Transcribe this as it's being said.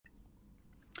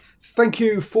Thank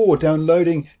you for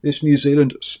downloading this New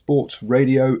Zealand Sports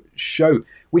Radio show.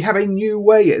 We have a new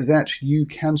way that you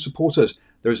can support us.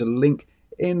 There is a link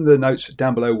in the notes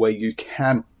down below where you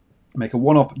can make a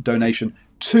one-off donation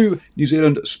to New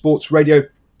Zealand Sports Radio.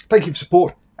 Thank you for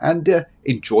support and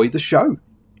enjoy the show.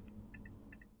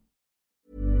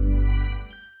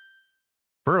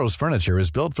 Burrow's furniture is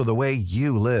built for the way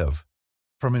you live.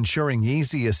 From ensuring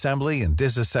easy assembly and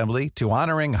disassembly to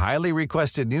honoring highly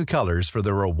requested new colors for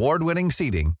their award-winning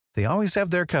seating, they always have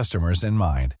their customers in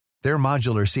mind. Their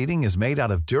modular seating is made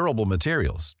out of durable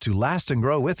materials to last and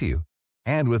grow with you.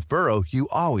 And with Burrow, you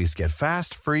always get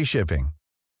fast, free shipping.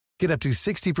 Get up to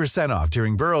 60% off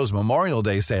during Burrow's Memorial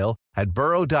Day sale at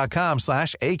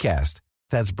burrow.com/ACAST.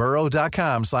 That's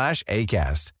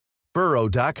burrow.com/ACAST.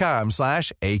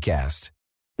 burrow.com/ACAST.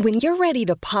 When you're ready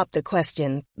to pop the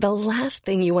question, the last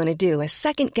thing you want to do is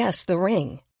second-guess the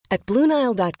ring. At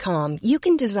BlueNile.com, you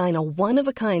can design a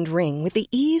one-of-a-kind ring with the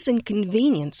ease and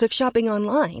convenience of shopping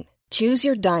online. Choose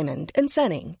your diamond and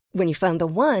setting. When you find the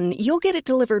one, you'll get it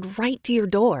delivered right to your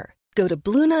door. Go to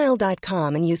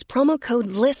BlueNile.com and use promo code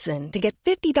LISTEN to get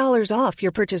 $50 off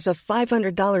your purchase of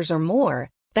 $500 or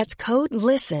more. That's code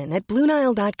LISTEN at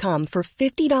BlueNile.com for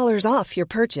 $50 off your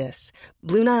purchase.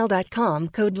 BlueNile.com,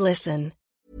 code LISTEN.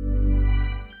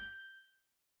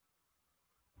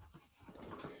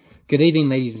 Good evening,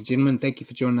 ladies and gentlemen. Thank you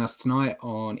for joining us tonight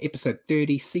on episode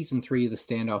 30, season 3 of The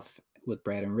Standoff with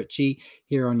Brad and Richie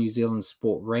here on New Zealand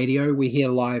Sport Radio. We're here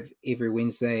live every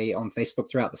Wednesday on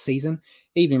Facebook throughout the season.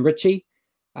 Evening, Richie.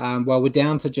 We're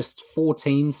down to just 4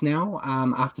 teams now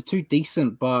after 2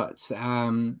 decent but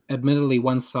admittedly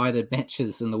one-sided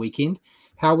matches in the weekend.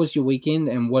 How was your weekend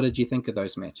and what did you think of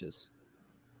those matches?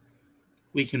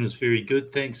 Weekend was very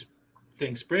good. Thanks,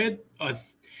 Brad.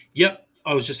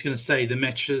 I was just going to say the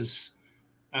matches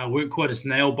weren't quite as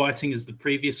nail-biting as the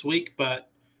previous week,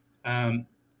 but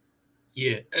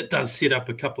it does set up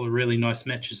a couple of really nice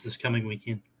matches this coming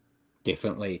weekend.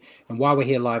 Definitely. And while we're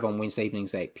here live on Wednesday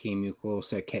evenings, 8 p.m, you can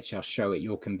also catch our show at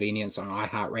your convenience on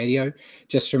iHeartRadio.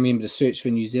 Just remember to search for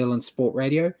New Zealand Sport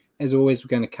Radio. As always, we're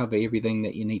going to cover everything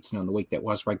that you need to know in the week that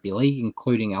was rugby league,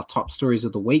 including our top stories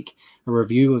of the week, a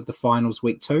review of the finals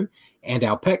week 2, and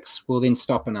our picks. We'll then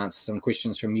stop and answer some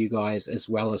questions from you guys, as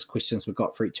well as questions we've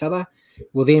got for each other.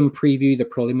 We'll then preview the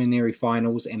preliminary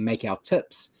finals and make our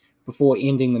tips before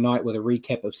ending the night with a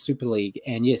recap of Super League.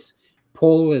 And yes,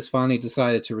 Paul has finally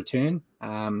decided to return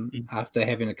after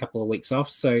having a couple of weeks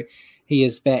off. So he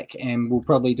is back and will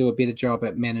probably do a better job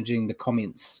at managing the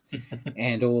comments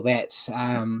and all that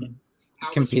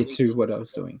compared to what I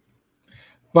was doing.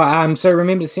 But so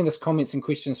remember to send us comments and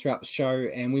questions throughout the show,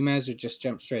 and we may as well just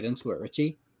jump straight into it,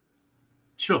 Richie.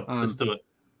 Sure, let's do it.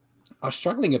 I was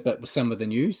struggling a bit with some of the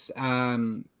news,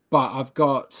 but I've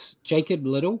got Jacob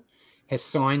Little has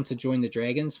signed to join the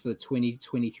Dragons for the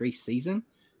 2023 season.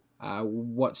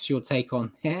 What's your take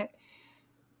on that?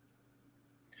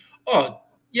 Oh,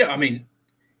 yeah, I mean,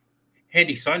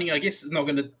 handy signing, I guess. It's not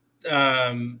going to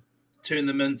turn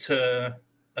them into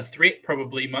a threat,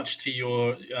 probably much to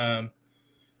your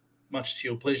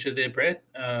pleasure there, Brad.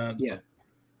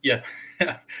 Yeah.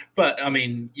 But, I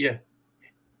mean, yeah,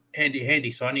 handy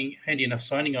signing, handy enough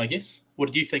signing, I guess. What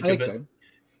did you think of it? So.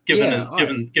 Given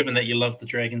that you love the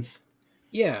Dragons.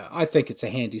 Yeah, I think it's a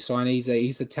handy sign. He's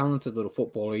a talented little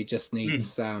footballer. He just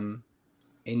needs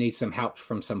he needs some help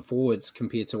from some forwards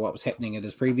compared to what was happening at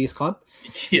his previous club.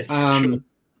 Yeah, sure.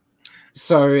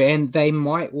 So, and they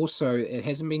might also, it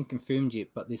hasn't been confirmed yet,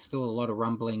 but there's still a lot of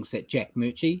rumblings that Jack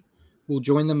Murchie will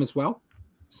join them as well.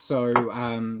 So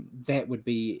that would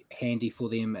be handy for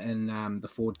them in the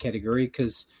forward category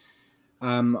because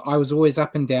I was always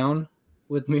up and down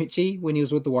with Murchie when he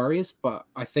was with the Warriors, but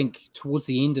I think towards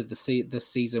the end of this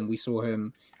season, we saw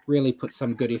him really put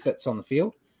some good efforts on the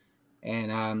field,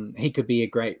 and he could be a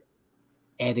great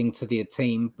adding to their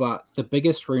team. But the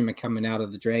biggest rumor coming out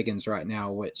of the Dragons right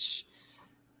now, which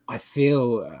I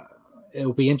feel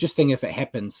it'll be interesting if it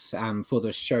happens for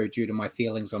this show due to my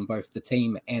feelings on both the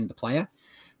team and the player,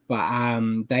 but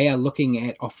they are looking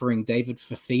at offering David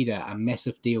Fifita a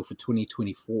massive deal for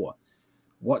 2024.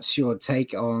 What's your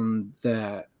take on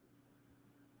the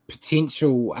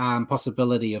potential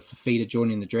possibility of Fifita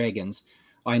joining the Dragons?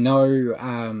 I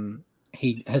know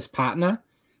his partner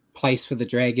plays for the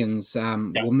Dragons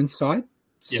women's side,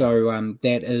 so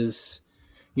that is,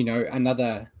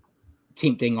 another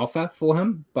tempting offer for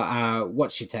him. But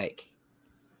what's your take?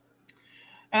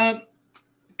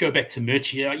 Go back to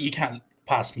Murchie. You can't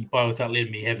pass me by without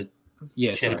letting me have a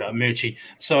chat about Murchie.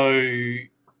 So,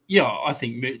 yeah, I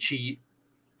think Murchie.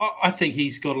 I think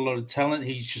he's got a lot of talent.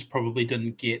 He just probably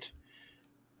didn't get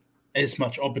as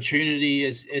much opportunity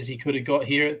as he could have got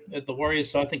here at the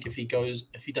Warriors. So I think if he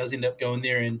does end up going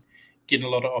there and getting a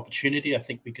lot of opportunity, I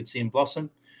think we could see him blossom.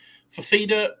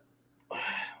 Fifita,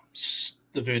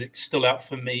 the verdict's still out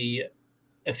for me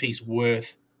if he's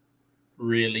worth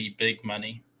really big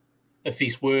money, if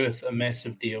he's worth a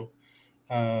massive deal,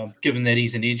 given that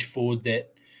he's an edge forward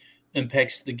that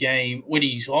impacts the game. When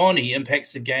he's on, he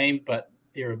impacts the game, but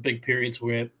there are big periods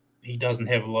where he doesn't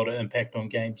have a lot of impact on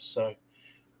games. So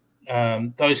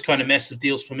those kind of massive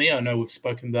deals for me, I know we've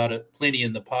spoken about it plenty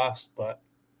in the past, but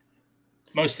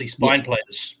mostly spine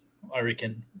players, I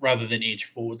reckon, rather than edge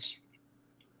forwards.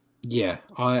 Yeah,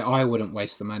 I wouldn't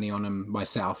waste the money on him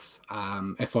myself.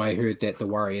 If I heard that the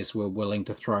Warriors were willing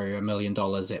to throw $1 million at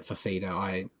Fifita,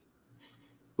 I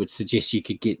would suggest you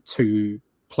could get 2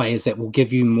 players that will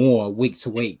give you more week to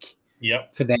week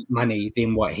for that money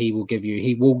than what he will give you.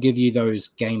 He will give you those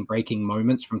game-breaking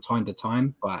moments from time to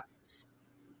time, but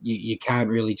you can't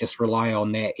really just rely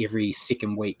on that every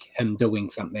second week, him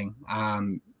doing something.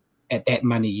 At that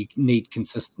money, you need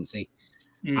consistency.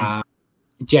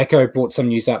 Jacko brought some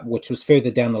news up, which was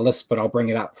further down the list, but I'll bring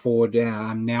it up forward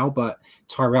now. But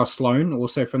Tyrell Sloan,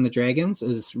 also from the Dragons,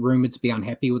 is rumoured to be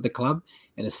unhappy with the club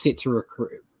and is set to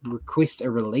request a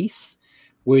release.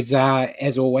 Words are,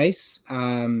 as always,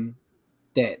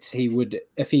 that he would,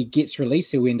 if he gets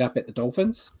released, he'll end up at the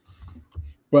Dolphins.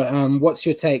 But what's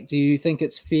your take? Do you think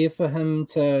it's fair for him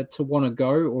to want to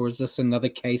go, or is this another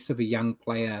case of a young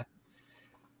player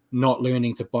not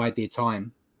learning to bide their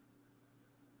time?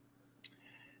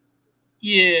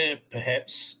 Yeah,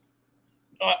 perhaps.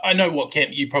 I know what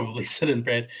camp you probably sit in,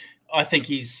 Brad. I think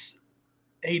he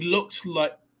looked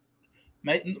like,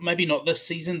 maybe not this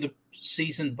season, the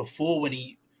season before when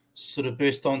he sort of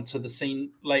burst onto the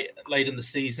scene late in the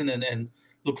season and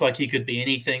looked like he could be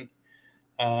anything.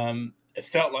 It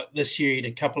felt like this year he had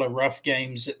a couple of rough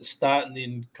games at the start and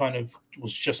then kind of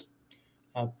was just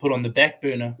put on the back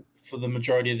burner for the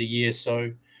majority of the year.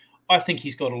 So I think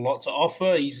he's got a lot to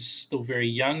offer. He's still very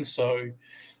young, so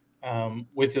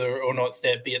whether or not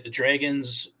that be at the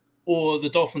Dragons or the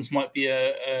Dolphins might be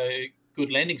a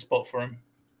good landing spot for him.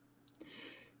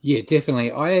 Yeah,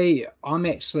 definitely.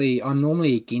 I'm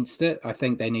normally against it. I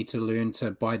think they need to learn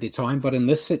to bide their time. But in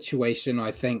this situation,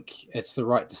 I think it's the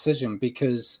right decision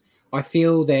because I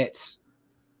feel that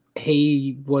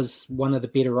he was one of the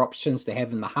better options to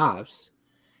have in the halves,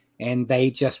 and they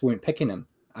just weren't picking him.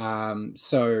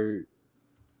 So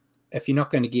if you're not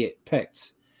going to get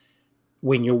picked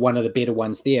when you're one of the better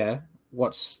ones there,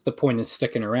 what's the point in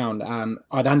sticking around?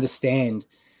 I'd understand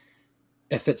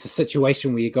if it's a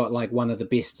situation where you got like one of the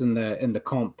best in the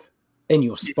comp in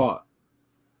your spot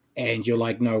and you're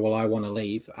like, no, well, I want to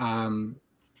leave.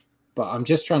 But I'm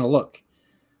just trying to look.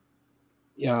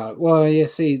 Yeah, well, yeah,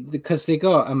 see, because they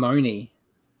got Amoni.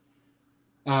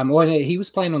 Well, he was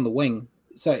playing on the wing.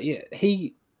 So, yeah,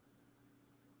 he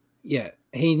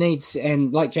needs,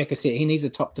 and like Jacko said, he needs a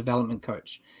top development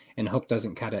coach, and Hook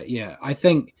doesn't cut it. Yeah, I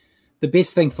think the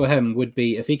best thing for him would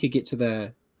be if he could get to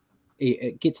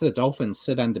the Dolphins,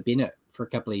 sit under Bennett for a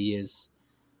couple of years.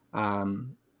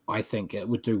 I think it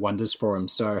would do wonders for him.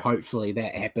 So hopefully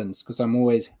that happens because I'm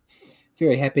always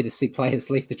very happy to see players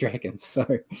leave the Dragons. So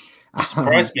you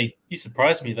surprised me. You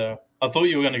surprised me though. I thought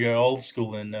you were going to go old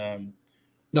school and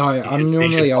no, I'm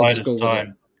normally old school with it.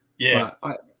 Yeah,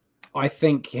 but I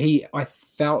think I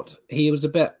felt he was a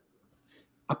bit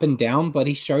up and down, but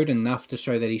he showed enough to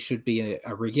show that he should be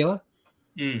a regular.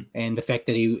 And the fact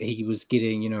that he was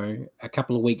getting, a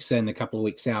couple of weeks in, a couple of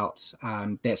weeks out,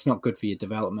 that's not good for your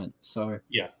development. So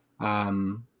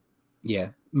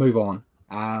move on.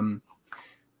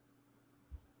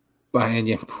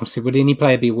 Would any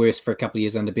player be worse for a couple of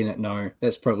years under Bennett? No,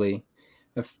 that's probably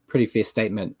a pretty fair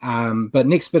statement. But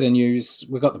next bit of news,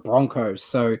 we've got the Broncos.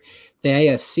 So they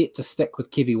are set to stick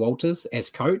with Kevy Walters as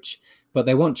coach, but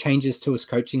they want changes to his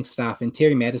coaching staff. And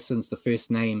Terry Madison's the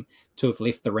first name to have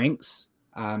left the ranks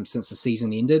since the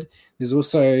season ended. There's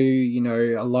also,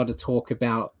 a lot of talk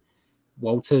about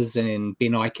Walters and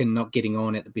Ben Ikin not getting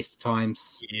on at the best of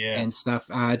times and stuff.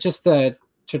 Just the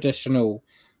traditional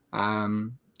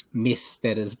mess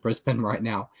that is Brisbane right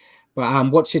now.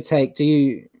 But what's your take?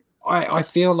 I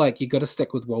feel like you got to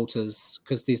stick with Walters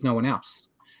because there's no one else.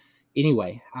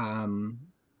 Anyway,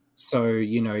 so,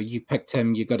 you picked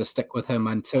him, you got to stick with him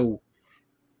until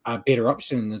a better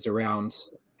option is around.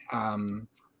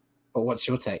 But what's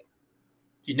your take?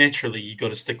 You got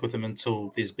to stick with him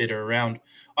until there's better around.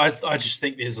 I just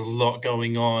think there's a lot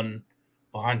going on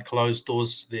behind closed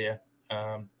doors there.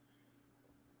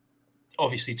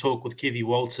 Obviously, talk with Kevy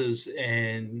Walters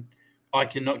and I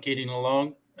cannot getting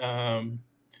along.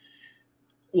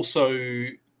 Also,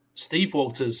 Steve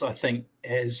Walters, I think,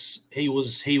 he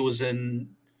was in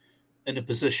a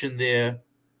position there,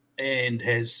 and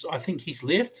I think he's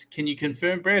left. Can you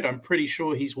confirm, Brad? I'm pretty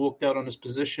sure he's walked out on his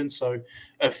position. So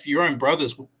if your own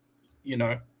brothers,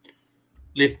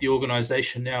 left the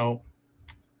organization now,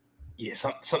 yeah,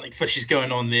 something fishy's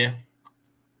going on there.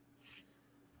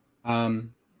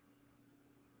 I'm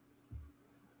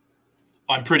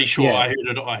pretty sure I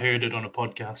heard it on a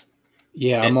podcast.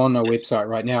 Yeah, I'm on our website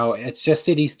right now. It's just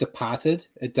said he's departed.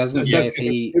 It doesn't say if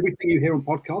he. Everything you hear on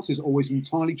podcasts is always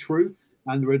entirely true,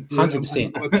 and they're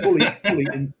 100% fully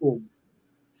informed.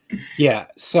 Yeah.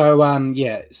 So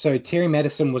Terry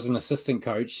Madison was an assistant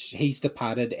coach. He's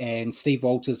departed, and Steve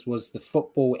Walters was the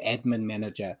football admin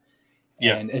manager.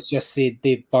 Yeah. And it's just said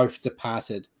they've both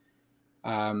departed.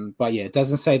 But yeah, it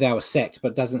doesn't say they were sacked,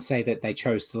 but it doesn't say that they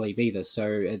chose to leave either. So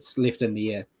it's left in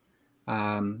the air.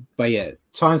 But yeah,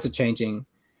 times are changing.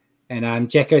 And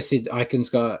Jacko said Icon's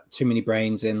got too many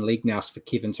brains and league nous for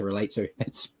Kevin to relate to.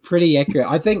 It's pretty accurate.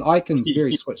 I think Icon's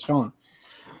very switched on.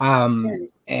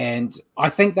 And I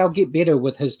think they'll get better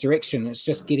with his direction. It's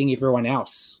just getting everyone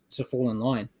else to fall in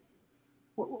line.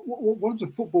 What does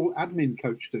a football admin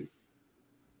coach do?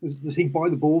 Does he buy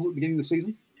the balls at the beginning of the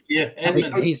season? Yeah,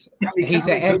 he's an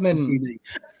admin.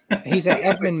 He's an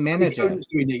admin manager. Do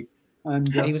we need?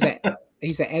 And he's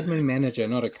an admin manager,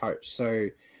 not a coach. So,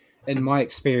 in my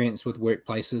experience with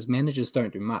workplaces, managers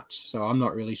don't do much. So I'm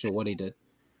not really sure what he did.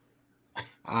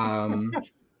 But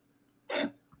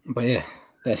yeah,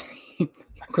 that's a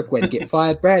quick way to get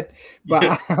fired, Brad.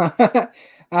 But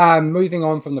moving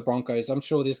on from the Broncos, I'm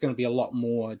sure there's going to be a lot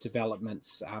more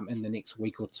developments in the next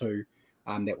week or two.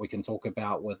 That we can talk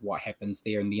about with what happens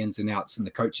there and the ins and outs and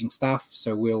the coaching stuff.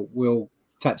 So we'll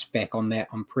touch back on that.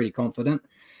 I'm pretty confident.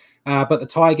 But the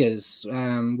Tigers,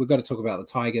 we've got to talk about the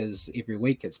Tigers every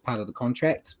week. It's part of the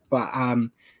contract. But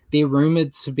they're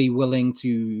rumoured to be willing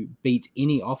to beat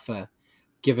any offer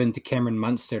given to Cameron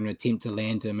Munster in an attempt to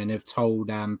land him, and have told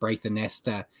Braith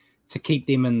Anasta to keep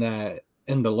them in the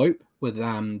loop with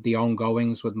the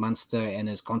ongoings with Munster and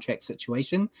his contract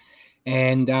situation.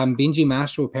 And Benji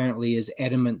Marshall apparently is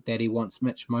adamant that he wants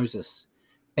Mitch Moses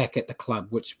back at the club,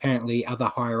 which apparently other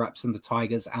higher-ups in the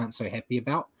Tigers aren't so happy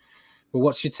about. But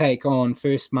what's your take on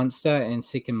first Munster and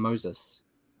second Moses?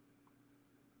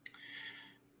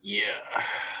 Yeah,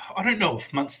 I don't know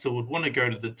if Munster would want to go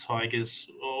to the Tigers,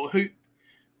 or who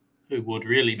would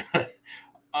really, but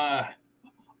I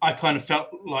kind of felt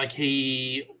like if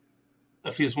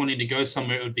he was wanting to go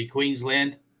somewhere, it would be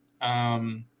Queensland.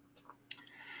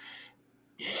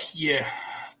 Yeah,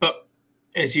 but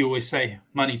as you always say,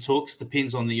 money talks,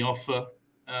 depends on the offer.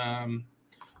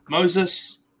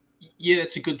 Moses, yeah,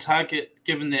 that's a good target,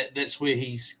 given that that's where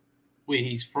he's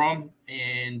from,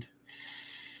 and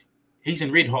he's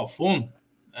in red hot form.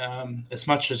 As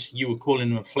much as you were calling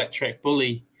him a flat track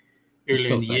bully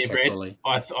earlier in the year, Brad,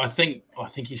 I think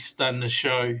he's starting to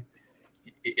show.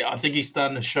 I think he's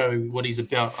starting to show what he's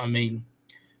about. I mean,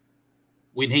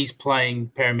 when he's playing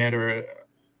Parramatta,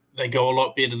 they go a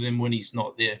lot better than when he's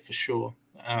not there, for sure.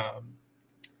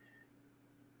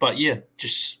 But yeah,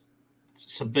 just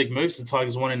some big moves the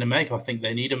Tigers wanting to make. I think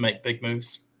they need to make big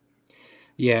moves.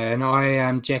 Yeah,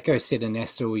 and Jacko said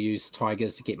Anasta will use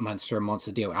Tigers to get Munster a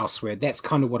monster deal elsewhere. That's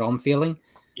kind of what I'm feeling.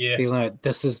 Yeah, feeling like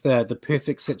this is the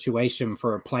perfect situation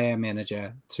for a player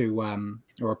manager to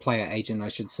or a player agent, I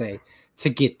should say, to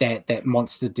get that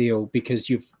monster deal, because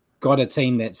you've got a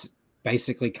team that's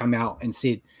basically come out and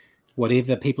said,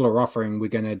 whatever people are offering, we're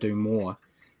going to do more.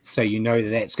 So you know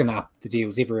that's going to up the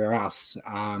deals everywhere else.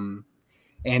 And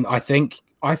I think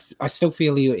I still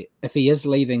feel if he is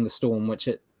leaving the Storm,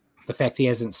 the fact he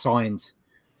hasn't signed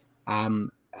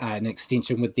an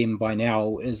extension with them by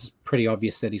now is pretty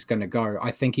obvious that he's going to go.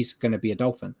 I think he's going to be a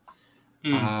Dolphin.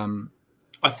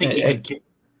 I think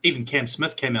even Cam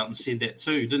Smith came out and said that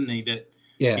too, didn't he? That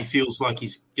he feels like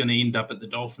he's going to end up at the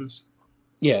Dolphins.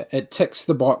 Yeah, it ticks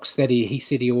the box that he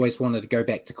said he always wanted to go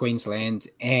back to Queensland,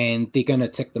 and they're going to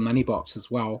tick the money box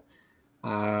as well.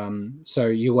 So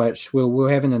you watch. We'll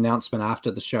have an announcement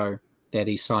after the show that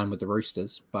he signed with the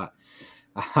Roosters, but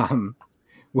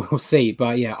we'll see.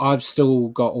 But yeah, I've still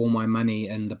got all my money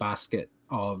in the basket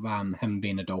of him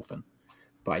being a Dolphin.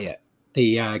 But yeah,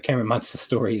 the Cameron Munster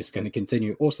story is going to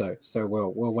continue also, so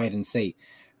we'll wait and see.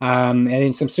 And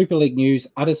in some Super League news,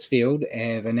 Huddersfield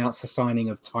have announced the signing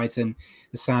of Titan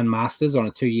Hassan Masters on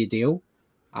a 2-year deal.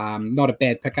 Not a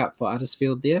bad pickup for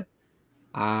Huddersfield there.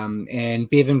 And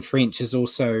Bevan French has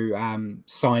also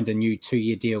signed a new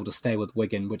 2-year deal to stay with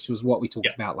Wigan, which was what we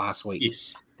talked about last week.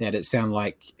 Yes. That it sounded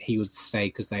like he would stay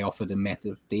because they offered a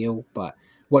massive deal. But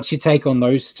what's your take on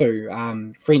those two?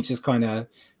 French has kind of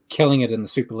killing it in the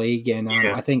Super League. And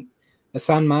I think the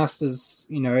Sun Masters,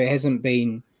 it hasn't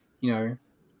been,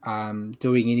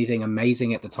 doing anything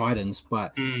amazing at the Titans,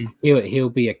 but he'll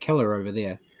be a killer over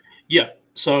there. Yeah.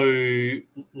 So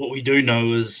what we do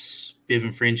know is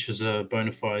Bevan French is a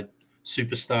bona fide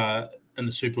superstar in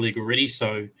the Super League already.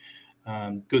 So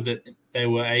good that they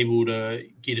were able to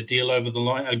get a deal over the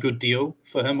line, a good deal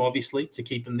for him, obviously, to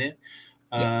keep him there.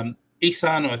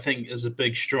 Isan, I think, is a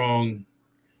big, strong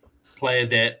player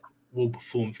that will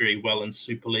perform very well in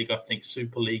Super League. I think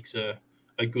Super League's a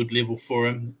good level for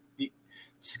him.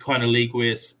 It's the kind of league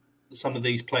where some of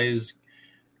these players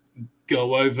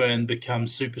go over and become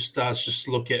superstars. Just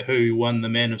look at who won the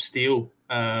Man of Steel.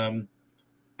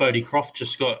 Bodie Croft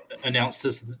just got announced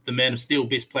as the Man of Steel,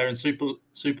 best player in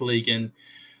Super League. And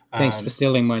thanks for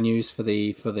stealing my news for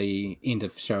the end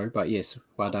of the show. But yes,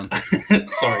 well done.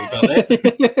 Sorry about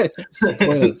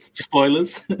that.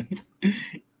 Spoilers.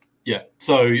 Yeah.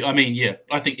 So I mean,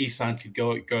 I think Isan could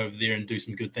go over there and do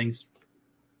some good things.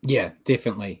 Yeah,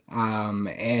 definitely.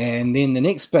 And then the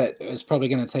next bit is probably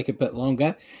going to take a bit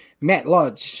longer. Matt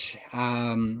Lodge,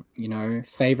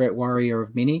 favorite warrior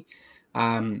of many.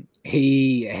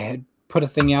 He had put a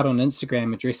thing out on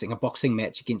Instagram addressing a boxing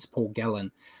match against Paul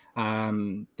Gallen.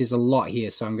 There's a lot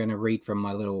here, so I'm going to read from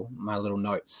my little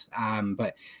notes.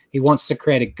 But he wants to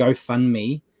create a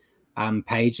GoFundMe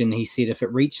page, and he said if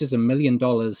it reaches $1 million,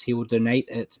 he will donate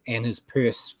it and his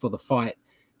purse for the fight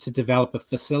to develop a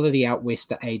facility out west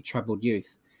to aid troubled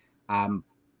youth.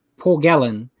 Paul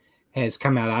Gallen has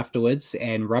come out afterwards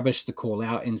and rubbished the call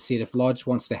out and said if Lodge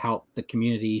wants to help the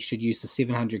community, he should use the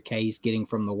 $700K he's getting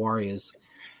from the Warriors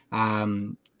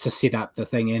to set up the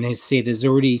thing. And has said has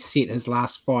already set his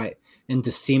last fight in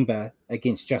December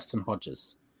against Justin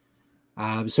Hodges.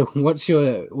 So what's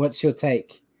your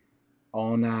take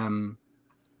on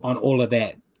all of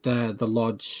that? The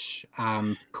Lodge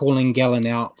calling Gallen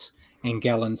out and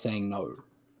Gallen saying no.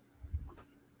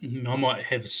 I might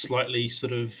have a slightly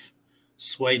sort of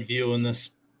swayed view on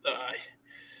this.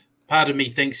 Part of me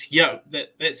thinks,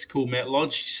 that's cool, Matt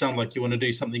Lodge. You sound like you want to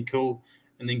do something cool.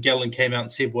 And then Gallen came out and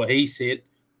said what he said,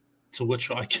 to which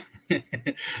I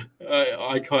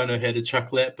kind of had a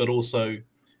chuckle at, but also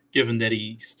given that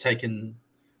he's taken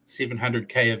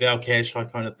 $700K of our cash, I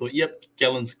kind of thought,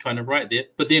 Gallen's kind of right there.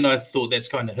 But then I thought that's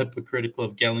kind of hypocritical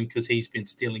of Gallen because he's been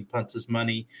stealing punters'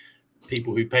 money,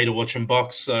 people who pay to watch him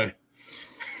box. So,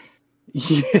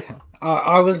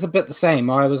 I was a bit the same.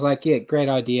 I was like, great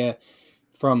idea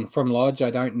from Lodge.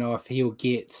 I don't know if he'll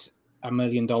get $1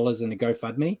 million in a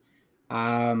GoFundMe.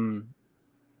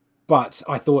 But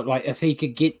I thought, like, if he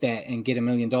could get that and get $1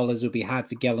 million, it would be hard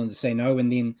for Gallen to say no.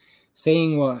 And then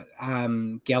seeing what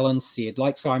Gallen said,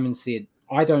 like Simon said,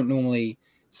 I don't normally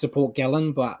support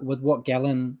Gallen, but with what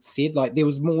Gallen said, like, there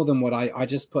was more than what I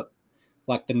just put,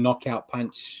 like, the knockout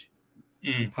punch,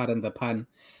 pardon the pun,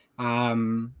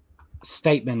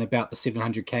 statement about the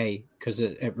 $700K because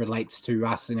it relates to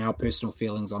us and our personal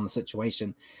feelings on the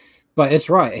situation. But it's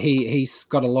right. He's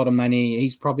got a lot of money.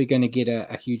 He's probably going to get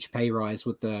a huge pay rise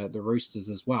with the Roosters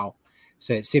as well.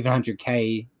 So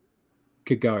 $700K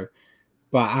could go.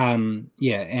 But and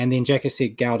then Jacko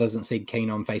said Gal doesn't seem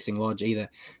keen on facing Lodge either.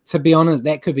 To be honest,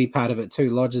 that could be part of it too.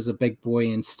 Lodge is a big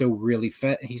boy and still really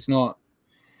fit. He's not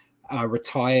a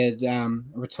retired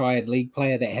league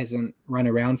player that hasn't run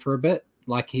around for a bit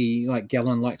like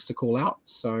Gallen likes to call out.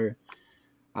 So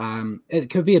it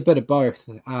could be a bit of both.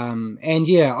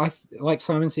 I like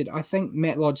Simon said, I think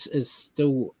Matt Lodge is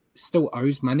still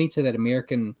owes money to that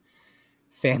American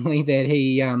family that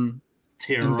he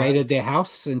invaded their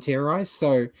house and terrorized.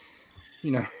 So,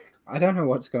 I don't know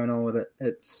what's going on with it.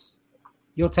 It's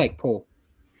your take, Paul.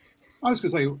 I was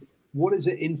going to say, what's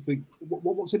in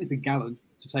it for Gallen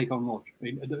to take on Lodge? I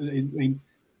mean,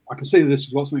 I can see this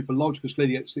is what's meant for Lodge because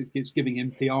clearly it's giving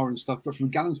him PR and stuff. But from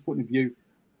Gallen's point of view,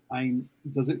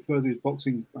 does it further his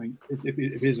boxing? If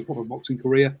he has a proper boxing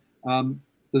career, does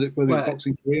it further his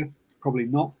boxing career? Probably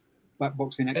not. Back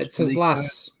boxing. It's his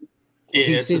last.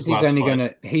 He says he's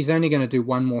only going to do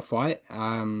one more fight,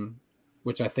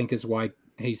 which I think is why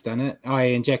he's done it.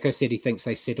 And Jacko said he thinks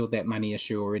they settled that money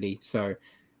issue already. So,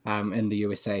 in the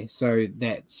USA, so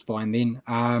that's fine then.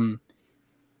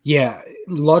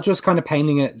 Lodge was kind of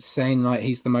painting it, saying like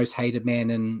he's the most hated man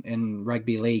in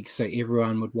rugby league, so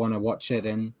everyone would want to watch it,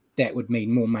 and that would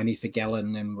mean more money for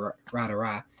Gallen and rah.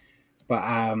 But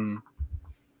I don't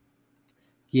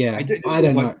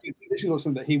know. This is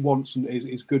something that he wants and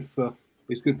is good for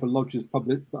Lodge's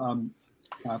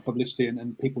publicity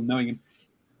and people knowing him.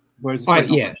 Whereas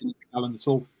Gallen at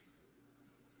all.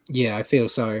 Yeah, I feel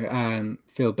so.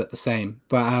 Feel a bit the same.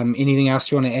 But anything else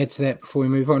you want to add to that before we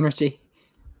move on, Richie?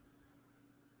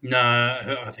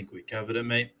 No, I think we covered it,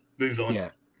 mate. Move on. Yeah,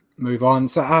 move on.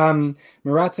 So,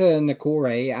 Murata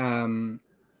Nakore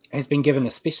has been given a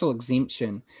special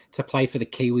exemption to play for the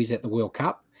Kiwis at the World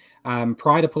Cup.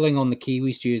 Prior to pulling on the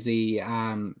Kiwis jersey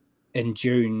in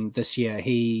June this year,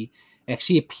 he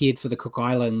actually appeared for the Cook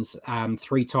Islands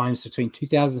 3 times between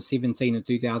 2017 and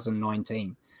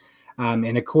 2019.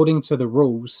 And according to the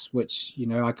rules, which,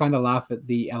 I kind of laugh at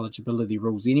the eligibility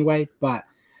rules anyway, but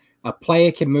a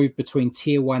player can move between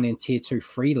Tier 1 and Tier 2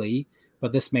 freely,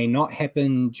 but this may not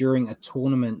happen during a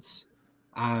tournament,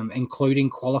 including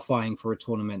qualifying for a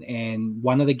tournament. And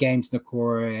one of the games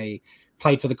Nakore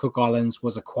played for the Cook Islands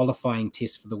was a qualifying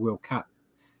test for the World Cup,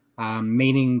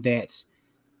 meaning that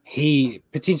he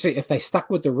potentially, if they stuck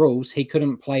with the rules, he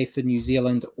couldn't play for New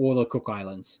Zealand or the Cook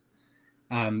Islands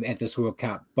at this World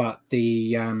Cup. But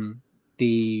the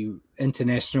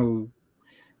International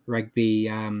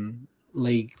Rugby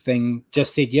League thing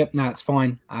just said, yep, no, it's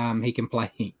fine. He can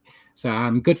play.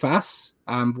 So good for us.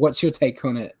 What's your take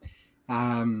on it?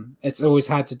 It's always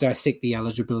hard to dissect the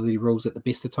eligibility rules at the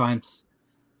best of times.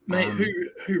 Mate,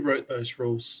 who wrote those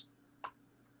rules?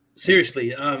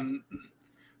 Seriously,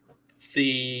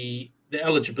 the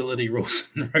eligibility rules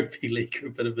in rugby league are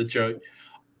a bit of a joke.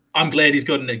 I'm glad he's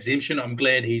got an exemption. I'm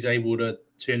glad he's able to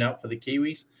turn out for the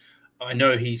Kiwis. I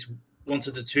know he's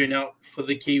wanted to turn out for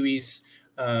the Kiwis.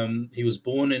 He was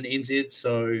born in NZ,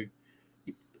 so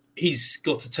he's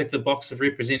got to tick the box of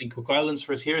representing Cook Islands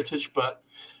for his heritage. But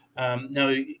now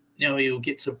he'll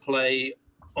get to play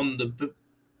on the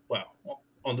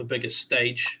biggest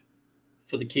stage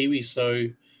for the Kiwis. So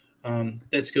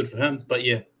that's good for him. But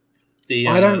yeah, the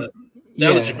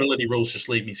eligibility rules just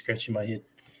leave me scratching my head.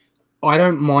 I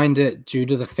don't mind it due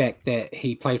to the fact that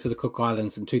he played for the Cook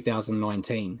Islands in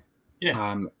 2019.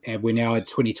 Yeah. And we're now at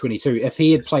 2022. If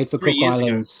he had played for Cook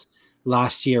Islands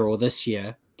last year or this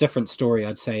year, different story.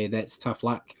 I'd say that's tough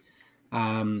luck.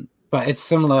 But it's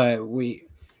similar.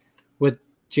 With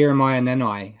Jeremiah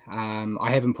Nanai,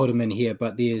 I haven't put him in here,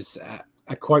 but there's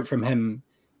a quote from him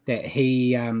that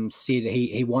he said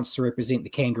he wants to represent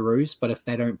the Kangaroos, but if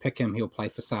they don't pick him, he'll play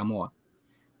for Samoa,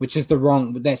 which is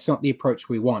that's not the approach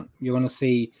we want. You want to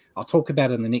see, I'll talk about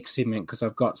it in the next segment because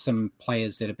I've got some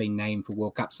players that have been named for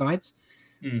World Cup sides,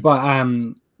 but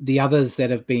the others that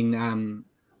have been,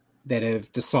 that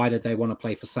have decided they want to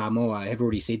play for Samoa have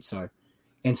already said so.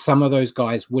 And some of those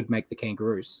guys would make the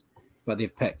Kangaroos, but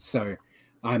they've picked. So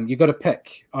you've got to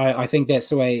pick. I think that's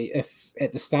the way. If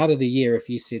at the start of the year, if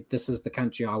you said, this is the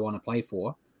country I want to play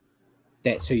for,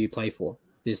 that's who you play for.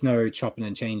 There's no chopping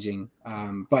and changing.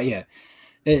 But yeah,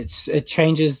 it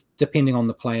changes depending on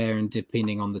the player and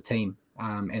depending on the team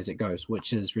as it goes,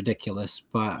 which is ridiculous.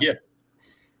 But yeah,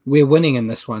 we're winning in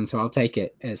this one, so I'll take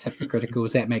it, as hypocritical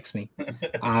as that makes me.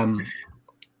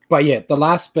 But yeah, the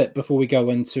last bit before we go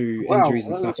into injuries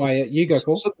and stuff. You go,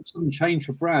 Paul. Sudden change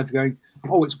for Brad going,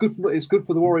 oh, it's good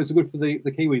for the Warriors, it's good for the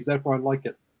Kiwis, therefore I like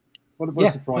it. What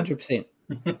a surprise.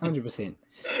 100%.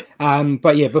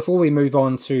 But yeah, before we move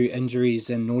on to injuries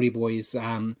and naughty boys,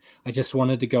 I just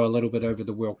wanted to go a little bit over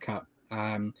the World Cup.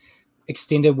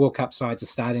 Extended World Cup sides are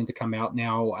starting to come out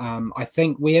now. I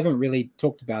think we haven't really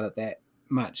talked about it that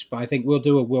much, but I think we'll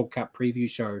do a World Cup preview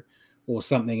show or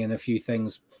something and a few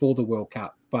things for the World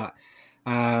Cup. But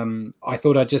I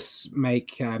thought I'd just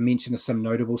make mention of some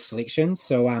notable selections.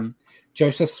 So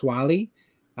Joseph Swali,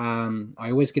 I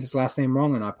always get his last name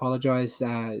wrong, and I apologize,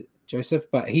 Joseph,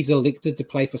 but he's elected to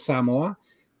play for Samoa,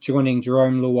 joining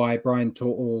Jerome Luai, Brian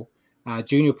To'o,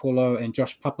 Junior Paulo, and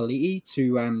Josh Papali'i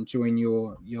to join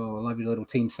your lovely little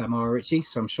team, Samoa, Richie.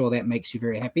 So I'm sure that makes you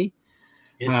very happy.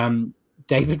 Yes.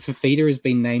 David Fifita has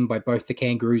been named by both the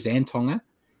Kangaroos and Tonga.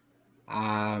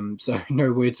 So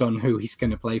no words on who he's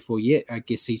going to play for yet. I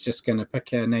guess he's just going to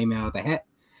pick a name out of the hat.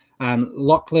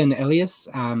 Lachlan Elias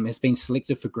has been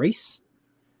selected for Greece.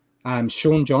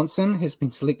 Sean Johnson has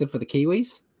been selected for the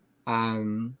Kiwis,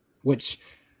 which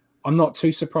I'm not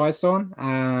too surprised on.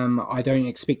 I don't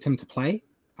expect him to play,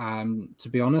 to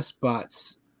be honest,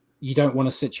 but you don't want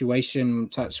a situation,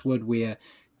 touch wood, where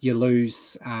you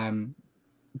lose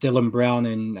Dylan Brown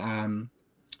and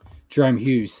Jerome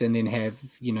Hughes and then have,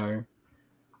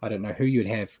 I don't know who you'd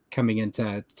have coming in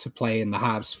to play in the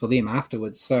halves for them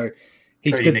afterwards. So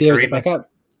he's Cody good there as a backup.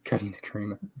 Cody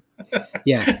Nkrumah.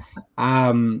 Yeah.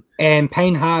 And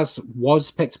Payne Haas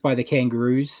was picked by the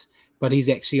Kangaroos, but he's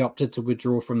actually opted to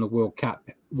withdraw from the World Cup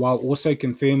while also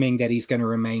confirming that he's going to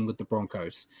remain with the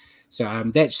Broncos.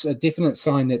 So that's a definite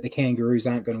sign that the Kangaroos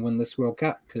aren't going to win this World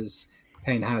Cup because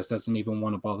Payne Haas doesn't even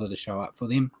want to bother to show up for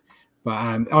them.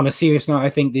 But on a serious note,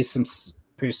 I think there's some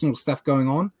personal stuff going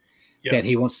on that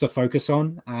he wants to focus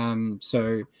on.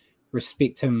 So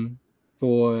respect him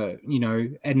for,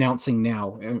 announcing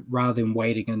now rather than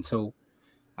waiting until,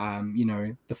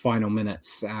 the final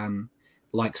minutes,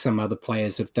 like some other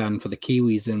players have done for the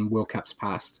Kiwis in World Cups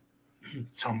past. Will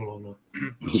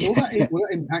that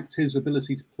impact his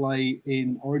ability to play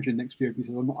in Origin next year?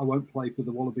 Because I won't play for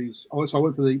the Wallabies. Oh, so I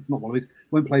won't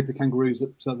won't play for the Kangaroos at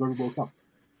the World Cup.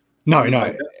 No.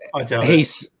 I doubt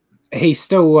he's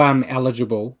still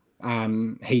eligible.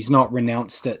 He's not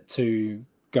renounced it to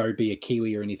go be a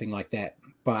Kiwi or anything like that.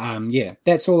 But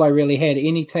that's all I really had.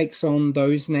 Any takes on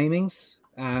those namings?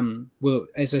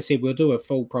 As I said, we'll do a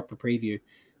full proper preview.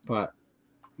 But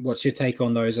what's your take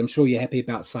on those? I'm sure you're happy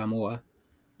about Samoa.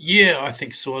 Yeah, I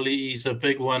think Suaalii is a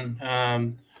big one.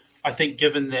 I think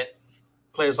given that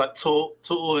players like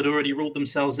To'o had already ruled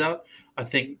themselves out, I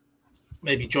think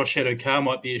maybe Josh Addo-Carr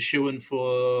might be a shoo-in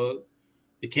for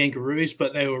the Kangaroos,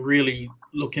 but they were really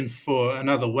looking for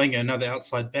another winger, another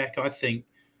outside back. I think,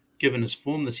 given his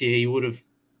form this year, he would have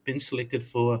been selected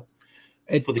for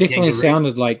the definitely Kangaroos.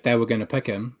 Sounded like they were going to pick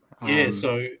him. Yeah,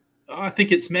 so I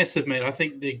think it's massive, mate. I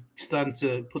think they're starting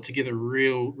to put together a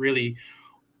really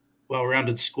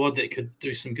well-rounded squad that could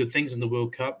do some good things in the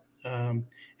World Cup. And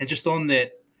just on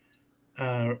that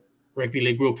Rugby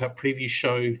League World Cup preview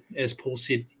show, as Paul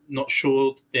said, not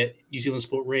sure that New Zealand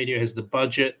Sport Radio has the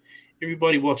budget.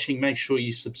 Everybody watching, make sure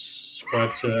you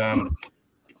subscribe to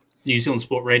New Zealand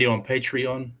Sport Radio on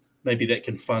Patreon. Maybe that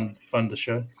can fund the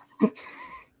show.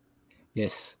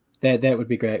 Yes, that would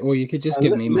be great. Or you could just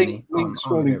give me money. Link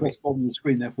scrolling across the bottom of the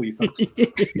screen there for you folks.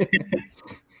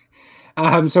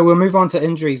 So we'll move on to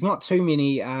injuries. Not too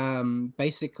many.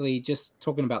 Basically, just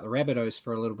talking about the Rabbitohs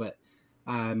for a little bit.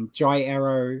 Jai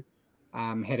Arrow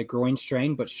had a groin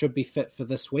strain, but should be fit for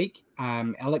this week.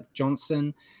 Alec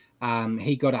Johnson,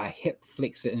 he got a hip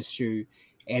flexor issue,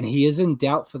 and he is in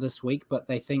doubt for this week, but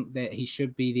they think that he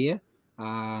should be there.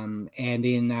 And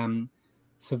then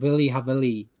Savili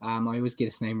Havili, I always get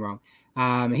his name wrong.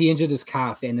 He injured his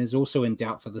calf and is also in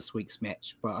doubt for this week's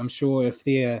match. But I'm sure if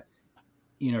they're,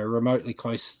 remotely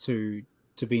close to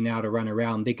being able to run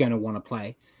around, they're going to want to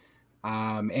play.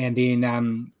 And then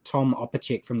Tom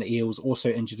Opacek from the Eels also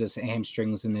injured his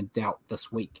hamstrings and in doubt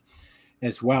this week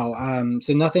as well.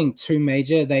 So nothing too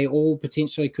major. They all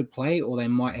potentially could play, or they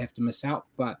might have to miss out.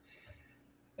 But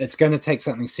it's going to take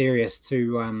something serious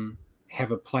to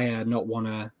have a player not want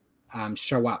to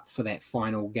show up for that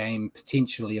final game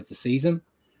potentially of the season.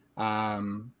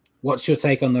 What's your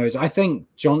take on those? I think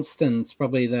Johnston's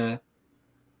probably the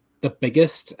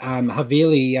biggest.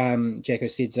 Havili, Jacko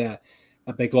said's a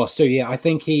big loss too. Yeah, I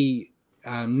think he,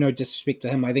 no disrespect to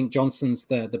him, I think Johnston's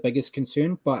the biggest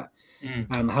concern, but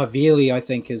Havili, I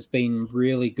think, has been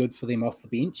really good for them off the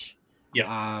bench.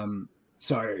 Yeah.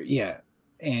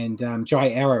 And Jai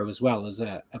Arrow as well is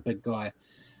a big guy.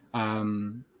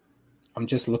 I'm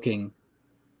just looking.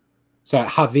 So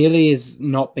Havili has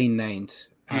not been named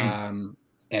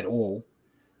at all.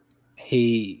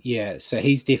 So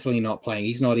he's definitely not playing.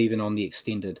 He's not even on the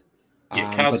extended.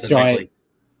 But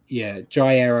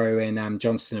Jai Arrow and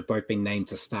Johnston have both been named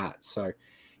to start. So,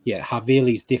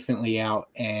 Havili's definitely out,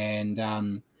 and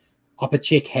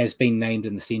Opacek has been named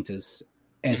in the centres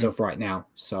as of right now.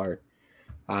 So,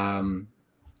 Havili,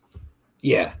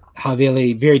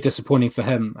 very disappointing for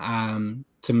him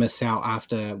to miss out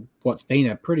after what's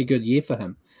been a pretty good year for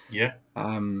him. Yeah.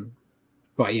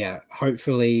 But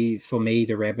hopefully for me,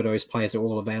 the Rabbitohs players are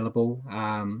all available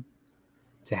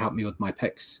to help me with my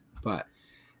picks. But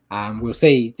we'll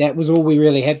see. That was all we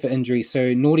really had for injuries.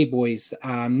 So Naughty Boys,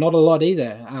 not a lot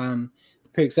either. The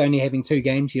Perks only having 2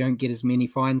 games. You don't get as many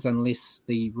fines unless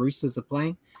the Roosters are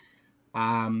playing.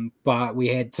 But we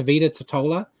had Tavita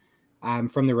Totola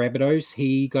from the Rabbitohs.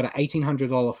 He got an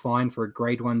 $1,800 fine for a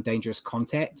grade 1 dangerous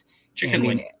contact. Chicken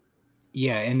wing.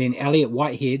 And then Elliot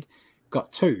Whitehead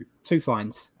got two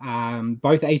fines,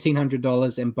 both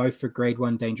 $1,800 and both for grade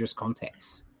 1 dangerous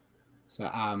contacts. So,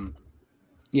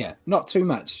 not too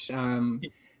much. All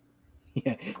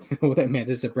that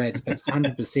matters are Brad's picks,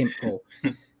 100% Paul.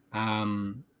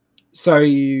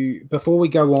 Before we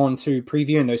go on to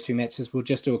previewing those 2 matches, we'll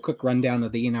just do a quick rundown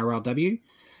of the NRLW.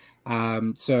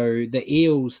 So the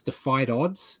Eels defied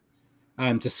odds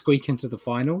to squeak into the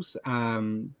finals.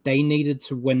 They needed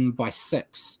to win by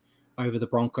 6 over the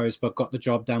Broncos, but got the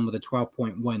job done with a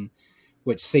 12-point win,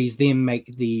 which sees them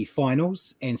make the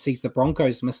finals and sees the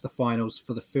Broncos miss the finals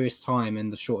for the first time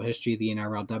in the short history of the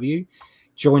NRLW,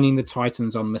 joining the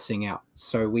Titans on missing out.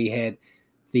 So we had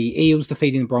the Eels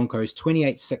defeating the Broncos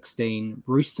 28-16,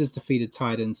 Roosters defeated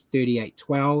Titans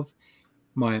 38-12,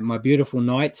 my beautiful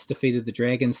Knights defeated the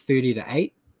Dragons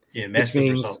 30-8. Yeah, massive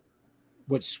result.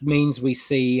 Which means we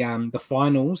see the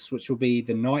finals, which will be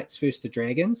the Knights versus the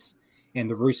Dragons, and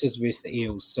the Roosters versus the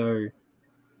Eels. So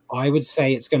I would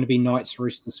say it's going to be Knights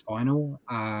Roosters final,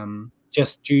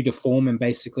 just due to form, and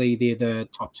basically they're the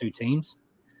top two teams.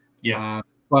 Yeah.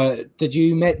 But did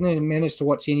you manage to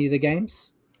watch any of the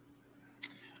games?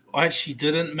 I actually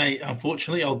didn't, mate.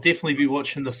 Unfortunately, I'll definitely be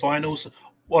watching the finals.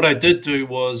 What I did do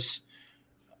was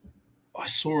I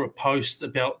saw a post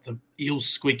about the Eels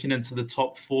squeaking into the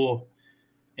top four,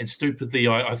 and stupidly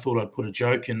I thought I'd put a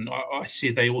joke, and I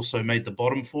said they also made the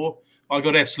bottom four. I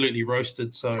got absolutely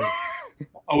roasted, so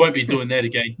I won't be doing that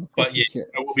again. But yeah,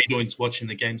 I will be watching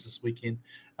the games this weekend.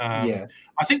 I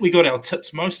think we got our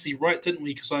tips mostly right, didn't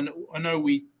we? Because I know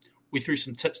we threw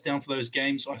some tips down for those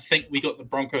games. I think we got the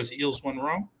Broncos Eels one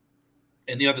wrong,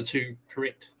 and the other two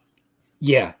correct.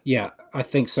 Yeah, I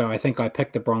think so. I think I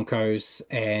picked the Broncos,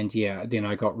 and then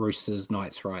I got Roosters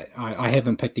Knights right. I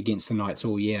haven't picked against the Knights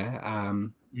all year,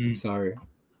 so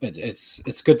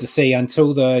it's good to see.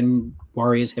 Until the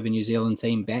Warriors have a New Zealand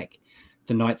team back,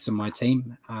 the Knights are my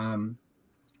team, and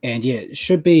it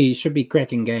should be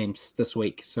cracking games this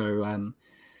week. So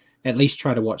at least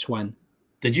try to watch one.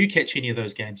 Did you catch any of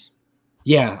those games?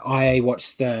 Yeah, I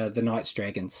watched the Knights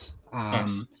Dragons.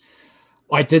 Nice.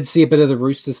 I did see a bit of the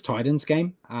Roosters Titans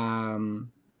game, but I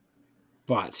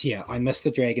missed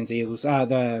the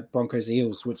the Broncos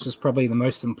Eels, which is probably the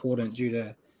most important due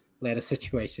to ladder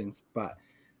situations. But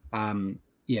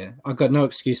I've got no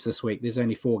excuse this week. There's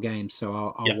only 4 games, so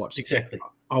I'll watch. Exactly.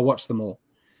 I'll watch them all.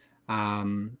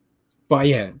 But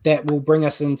that will bring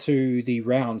us into the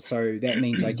round. So that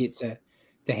means I get to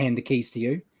hand the keys to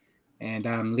you and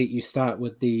let you start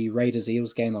with the Raiders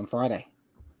Eels game on Friday.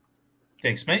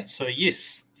 Thanks, mate. So,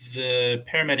 yes, the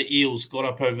Parramatta Eels got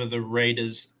up over the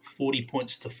Raiders 40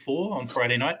 points to 4 on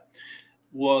Friday night.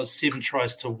 Was 7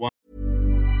 tries to 1.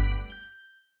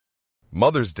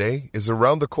 Mother's Day is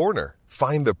around the corner.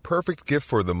 Find the perfect gift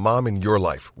for the mom in your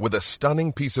life with a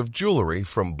stunning piece of jewelry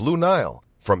from Blue Nile.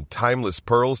 From timeless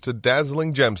pearls to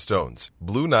dazzling gemstones,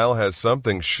 Blue Nile has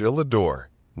something she'll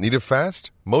adore. Need it fast?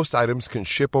 Most items can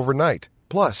ship overnight.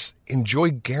 Plus,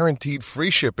 enjoy guaranteed free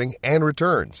shipping and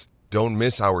returns. Don't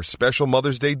miss our special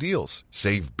Mother's Day deals.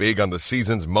 Save big on the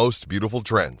season's most beautiful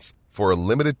trends. For a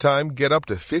limited time, get up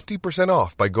to 50%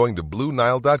 off by going to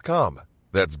BlueNile.com.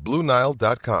 That's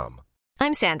BlueNile.com.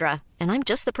 I'm Sandra, and I'm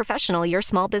just the professional your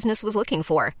small business was looking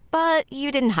for. But you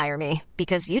didn't hire me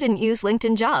because you didn't use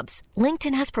LinkedIn Jobs.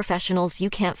 LinkedIn has professionals you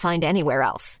can't find anywhere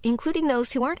else, including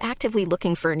those who aren't actively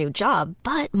looking for a new job,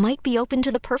 but might be open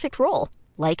to the perfect role,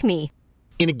 like me.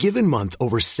 In a given month,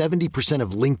 over 70%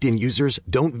 of LinkedIn users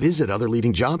don't visit other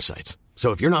leading job sites. So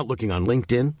if you're not looking on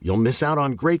LinkedIn, you'll miss out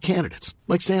on great candidates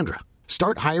like Sandra.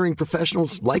 Start hiring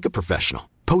professionals like a professional.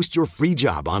 Post your free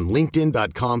job on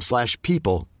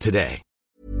linkedin.com/people today.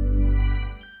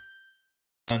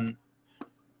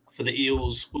 For the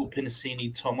Eels, Will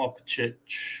Penasini, Tom Opicic,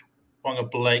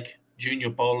 Wanga Blake, Junior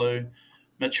Bolo,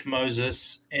 Mitch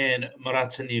Moses, and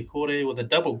Marata Niokore with a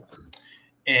double.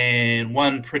 And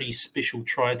one pretty special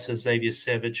try to Xavier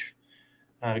Savage.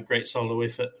 Great solo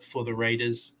effort for the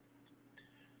Raiders.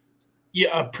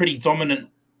 Yeah, a pretty dominant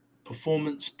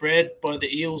performance, Brad, by the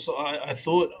Eels. I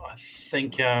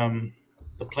think the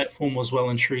platform was well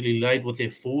and truly laid with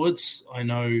their forwards. I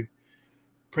know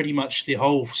pretty much the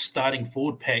whole starting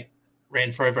forward pack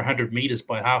ran for over 100 metres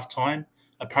by half-time,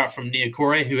 apart from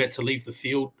Niokore, who had to leave the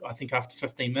field, I think, after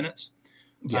 15 minutes.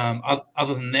 Yeah.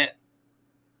 Other than that,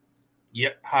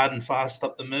 hard and fast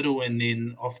up the middle, and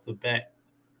then off the back,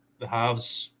 the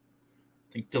halves.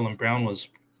 I think Dylan Brown was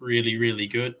really, really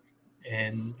good,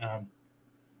 and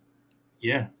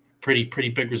pretty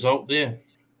big result there.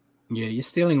 Yeah, you're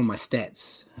stealing all my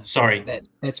stats. Sorry,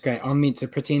 that's great. I'm meant to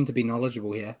pretend to be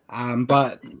knowledgeable here,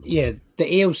 but the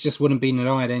Eels just wouldn't be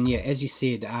denied. And as you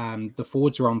said, the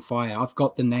forwards were on fire. I've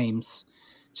got the names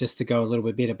just to go a little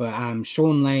bit better, but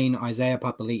Sean Lane, Isaiah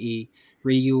Papali'i,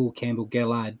 Riu, Campbell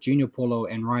Gillard, Junior Paulo,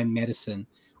 and Ryan Madison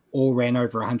all ran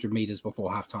over 100 meters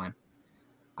before halftime,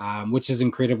 which is an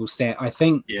incredible stat. I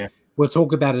think we'll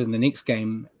talk about it in the next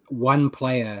game. One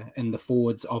player in the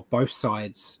forwards of both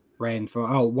sides ran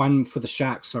for, one for the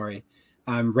Sharks,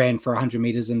 ran for 100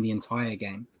 meters in the entire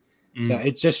game. So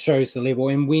it just shows the level.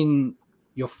 And when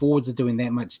your forwards are doing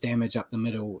that much damage up the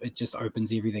middle, it just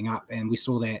opens everything up. And we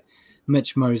saw that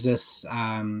Mitch Moses,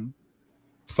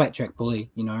 flat track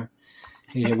bully,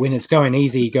 when it's going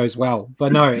easy, he goes well.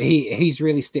 But no, he's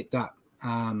really stepped up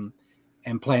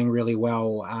and playing really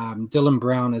well. Dylan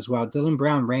Brown as well. Dylan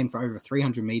Brown ran for over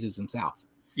 300 meters himself.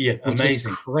 Yeah, which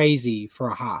amazing. Is crazy for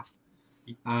a half.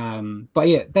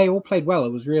 But they all played well.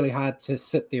 It was really hard to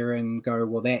sit there and go,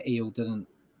 well, that Eel didn't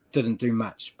do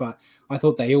much. But I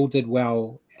thought they all did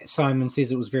well. Simon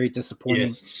says it was very disappointing.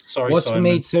 Yes. Sorry, was Simon. for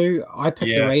me too. I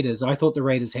picked the Raiders. I thought the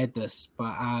Raiders had this,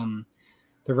 but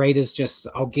the Raiders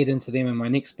I'll get into them in my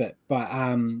next bit. But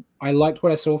I liked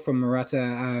what I saw from Murata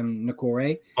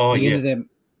Nakore.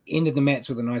 Ended the match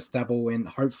with a nice double, and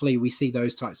hopefully we see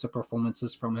those types of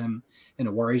performances from him in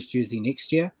a Warriors jersey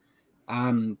next year.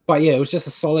 But yeah, it was just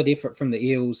a solid effort from the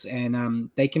Eels, and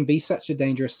they can be such a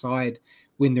dangerous side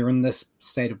when they're in this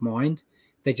state of mind.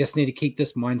 They just need to keep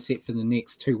this mindset for the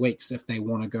next 2 weeks if they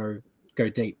want to go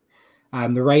deep.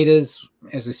 The Raiders,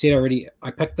 as I said already,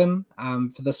 I picked them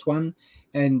for this one,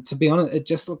 and to be honest, it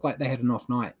just looked like they had an off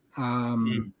night.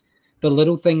 The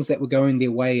little things that were going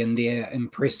their way in their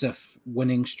impressive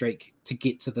winning streak to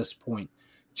get to this point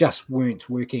just weren't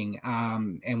working,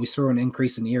 and we saw an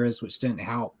increase in errors, which didn't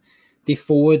help. Their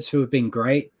forwards, who have been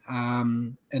great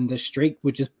in the streak,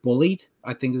 were just bullied,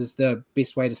 I think is the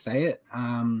best way to say it.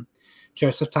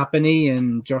 Joseph Tapine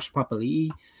and Josh Papali'i,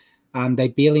 they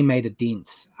barely made a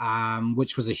dent,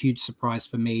 which was a huge surprise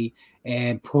for me.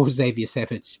 And poor Xavier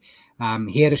Savage,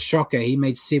 he had a shocker. He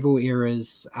made several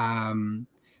errors,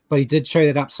 but he did show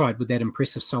that upside with that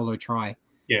impressive solo try.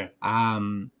 Yeah.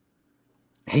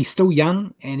 He's still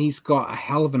young, and he's got a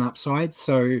hell of an upside.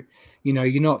 So,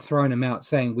 you're not throwing him out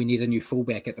saying we need a new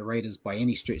fullback at the Raiders by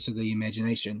any stretch of the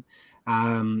imagination.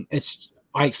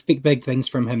 I expect big things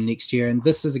from him next year, and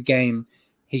this is a game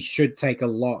he should take a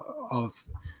lot of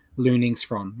learnings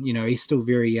from. He's still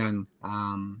very young.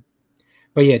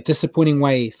 But yeah, disappointing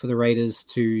way for the Raiders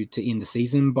to end the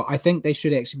season. But I think they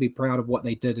should actually be proud of what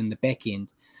they did in the back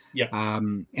end. Yeah.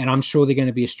 And I'm sure they're going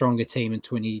to be a stronger team in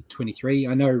 2023.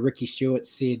 I know Ricky Stewart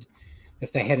said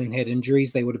if they hadn't had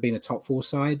injuries, they would have been a top 4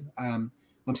 side. I'm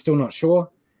still not sure.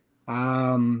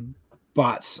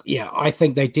 But yeah, I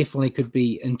think they definitely could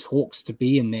be in talks to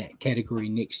be in that category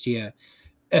next year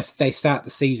if they start the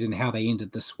season how they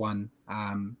ended this one,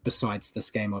 besides this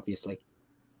game, obviously.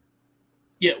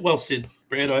 Yeah, well said,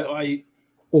 Brad. I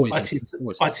tend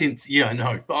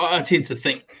to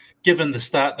think, given the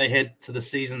start they had to the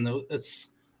season, it's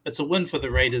a win for the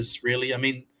Raiders, really. I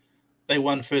mean, they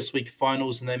won first week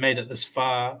finals and they made it this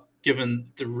far, given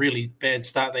the really bad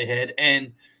start they had,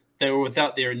 and they were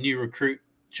without their new recruit,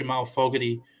 Jamal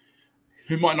Fogarty,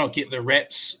 who might not get the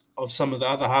reps of some of the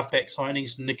other halfback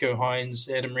signings, Nico Hines,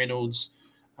 Adam Reynolds,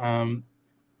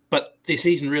 but their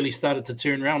season really started to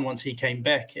turn around once he came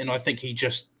back, and I think he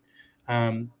just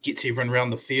gets everyone around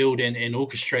the field and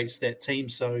orchestrates that team.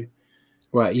 So,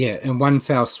 well, yeah, in one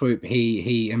foul swoop,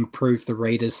 he improved the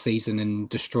Raiders' season and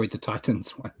destroyed the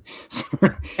Titans one. So,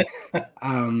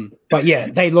 but yeah,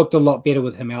 they looked a lot better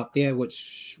with him out there,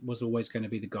 which was always going to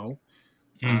be the goal.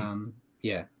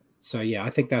 Yeah, so yeah, I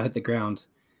think they'll hit the ground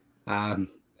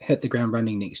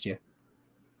running next year.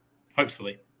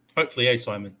 Hopefully,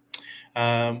 Simon.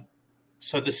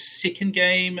 So the second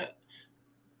game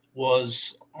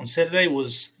was on Saturday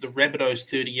was the Rabbitohs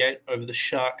 38 over the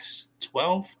Sharks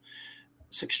 12,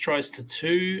 6 tries to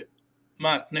 2.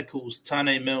 Mark Nichols,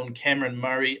 Tane Milne, Cameron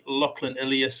Murray, Lachlan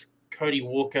Ilias, Cody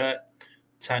Walker.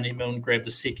 Tane Milne grabbed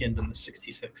the second in the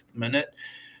 66th minute.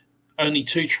 Only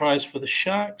 2 tries for the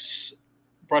Sharks,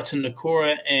 Brighton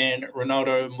Nakora and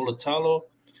Ronaldo Mulatalo.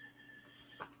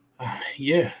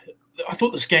 Yeah, I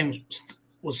thought this game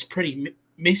was pretty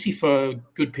messy for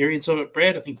good periods of it,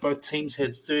 Brad. I think both teams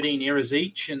had 13 errors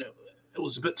each, and it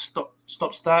was a bit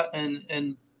stop-start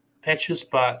in patches,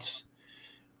 but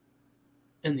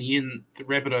in the end, the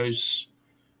Rabbitohs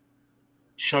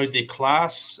showed their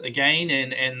class again,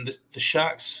 and the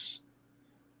Sharks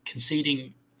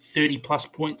conceding 30-plus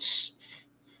points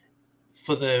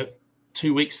for the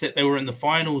 2 weeks that they were in the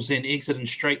finals and exiting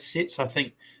straight sets. I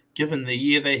think given the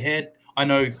year they had, I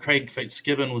know Craig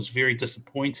Fitzgibbon was very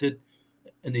disappointed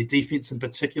in their defense in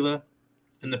particular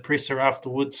in the presser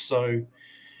afterwards. So,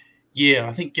 yeah,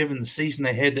 I think given the season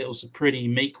they had, that was a pretty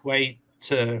meek way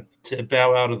to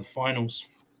bow out of the finals.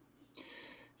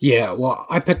 Yeah, well,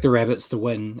 I picked the Rabbits to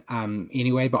win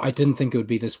anyway, but I didn't think it would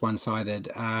be this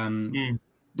one-sided.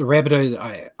 The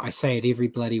Rabbitohs, I say it every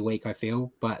bloody week, I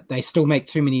feel, but they still make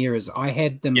too many errors. I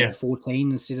had them at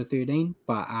 14 instead of 13,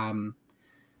 but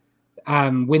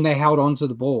when they held on to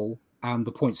the ball,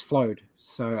 the points flowed.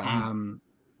 So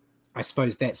I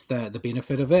suppose that's the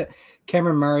benefit of it.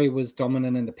 Cameron Murray was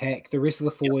dominant in the pack. The rest of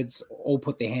the forwards all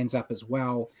put their hands up as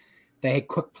well. They had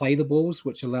quick play the balls,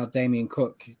 which allowed Damien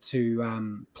Cook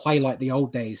to play like the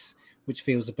old days, which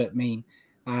feels a bit mean.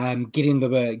 Getting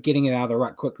it out of the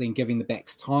ruck quickly and giving the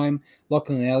backs time.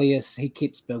 Lachlan Ilias, he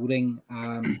keeps building.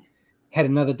 Had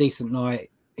another decent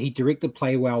night. He directed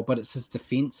play well, but it's his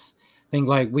defense. I think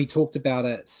like we talked about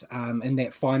it in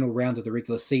that final round of the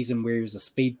regular season where he was a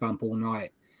speed bump all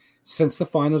night. since the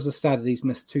finals have started, he's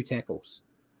missed 2 tackles,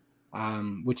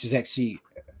 which is actually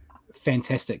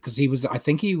fantastic because I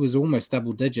think he was almost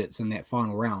double digits in that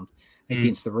final round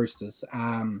against the Roosters.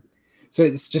 So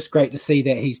it's just great to see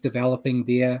that he's developing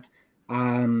there.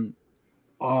 Latrell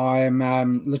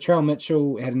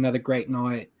Mitchell had another great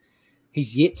night.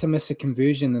 He's yet to miss a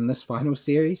conversion in this final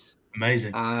series.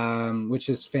 Amazing. Which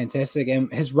is fantastic.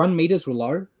 And his run meters were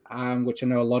low, which I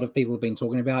know a lot of people have been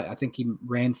talking about. I think he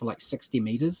ran for like 60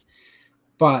 meters.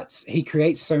 But he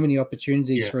creates so many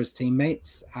opportunities for his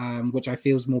teammates, which I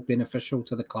feel is more beneficial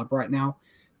to the club right now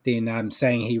than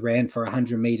saying he ran for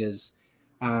 100 meters.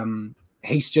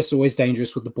 He's just always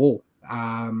dangerous with the ball.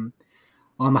 I'm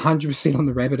 100% on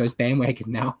the Rabbitohs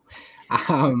bandwagon now.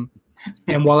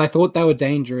 And while I thought they were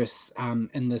dangerous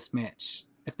in this match,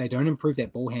 if they don't improve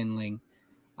that ball handling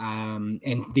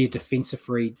and their defensive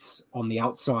reads on the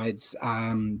outsides,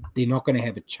 they're not going to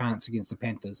have a chance against the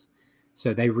Panthers.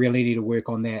 So they really need to work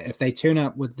on that. If they turn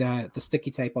up with the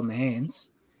sticky tape on the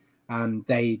hands,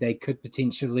 they could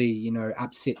potentially,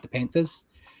 upset the Panthers.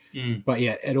 But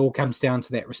yeah, it all comes down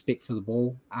to that respect for the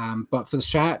ball. But for the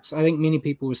Sharks, I think many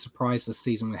people were surprised this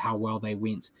season with how well they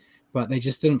went, but they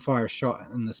just didn't fire a shot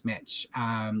in this match.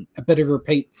 A bit of a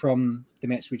repeat from the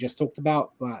match we just talked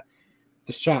about, but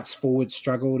the Sharks forward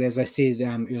struggled. As I said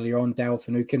earlier on, Dale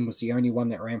Finucane was the only one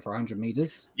that ran for 100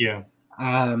 meters. Yeah.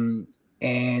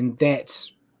 And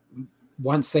that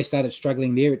once they started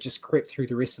struggling there, it just crept through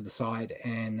the rest of the side.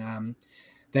 And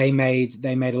they made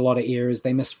a lot of errors.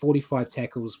 They missed 45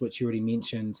 tackles, which you already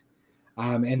mentioned.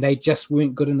 And they just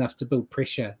weren't good enough to build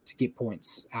pressure to get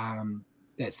points.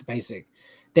 That's the basic.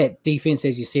 That defense,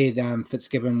 as you said,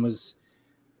 Fitzgibbon was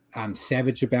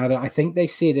savage about it. I think they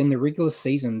said in the regular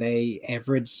season, they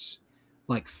averaged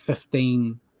like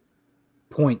 15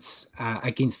 points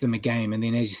against them a game. And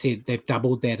then, as you said, they've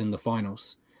doubled that in the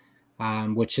finals,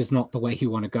 which is not the way you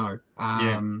want to go.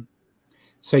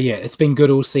 So, yeah, it's been good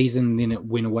all season. Then it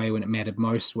went away when it mattered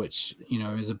most, which,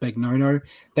 is a big no-no.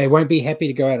 They won't be happy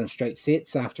to go out in straight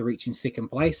sets after reaching second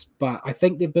place, but I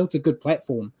think they've built a good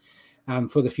platform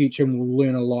for the future, and we'll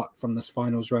learn a lot from this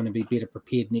finals run and be better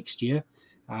prepared next year.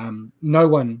 No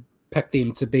one picked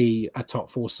them to be a top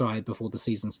 4 side before the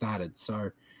season started.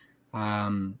 So,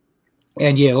 and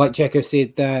yeah, like Jacko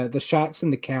said, the Sharks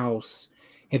and the Cows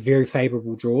had very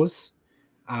favourable draws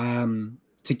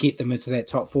to get them into that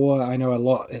top 4. I know a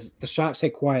lot. The Sharks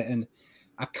had quite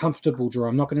a comfortable draw.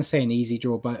 I'm not going to say an easy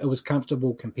draw, but it was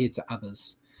comfortable compared to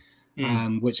others,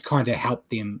 which kind of helped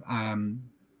them.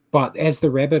 But as the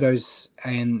Rabbitohs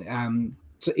and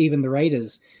even the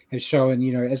Raiders have shown,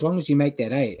 as long as you make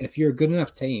that 8, if you're a good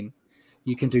enough team,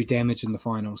 you can do damage in the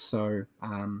finals. So,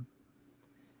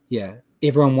 yeah,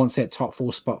 everyone wants that top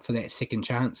 4 spot for that second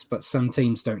chance, but some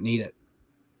teams don't need it.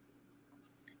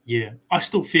 Yeah, I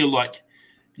still feel like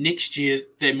next year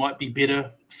they might be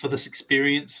better for this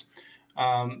experience.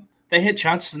 They had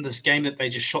chances in this game that they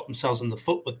just shot themselves in the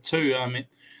foot with too. I mean,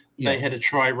 they had a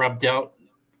try rubbed out.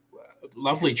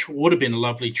 Would have been a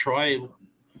lovely try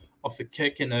off a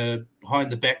kick and a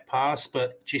behind the back pass,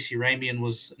 but Jesse Ramian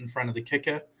was in front of the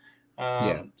kicker.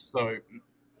 So,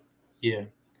 yeah.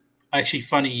 Actually,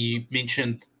 funny you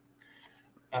mentioned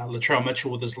Latrell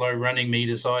Mitchell with his low running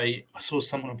meters. I saw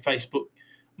someone on Facebook,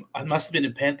 I must have been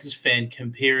a Panthers fan,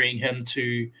 comparing him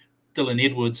to Dylan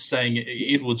Edwards, saying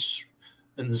Edwards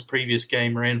in this previous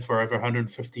game ran for over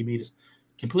 150 meters.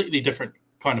 Completely different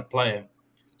kind of player.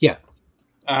 Yeah.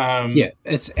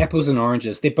 It's apples and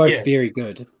oranges. They're both very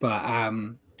good, but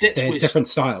they're different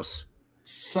styles.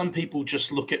 Some people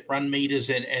just look at run meters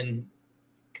and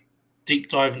deep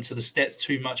dive into the stats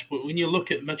too much. But when you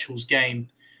look at Mitchell's game,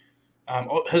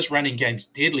 his running game's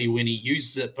deadly when he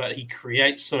uses it, but he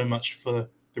creates so much for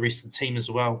the rest of the team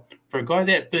as well. For a guy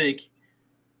that big,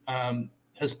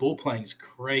 his ball playing is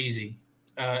crazy,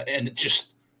 and it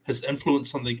just his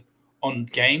influence on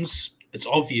games. It's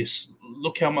obvious.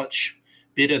 Look how much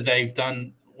better they've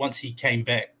done once he came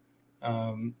back.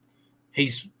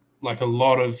 He's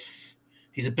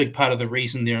he's a big part of the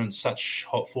reason they're in such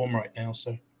hot form right now.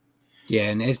 So, yeah,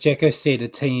 and as Jacko said, a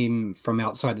team from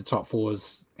outside the top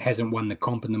 4s hasn't won the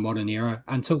comp in the modern era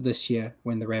until this year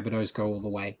when the Rabbitohs go all the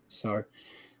way. So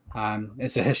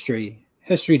it's a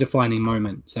history-defining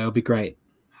moment. So it'll be great.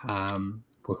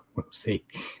 We'll see.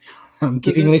 I'm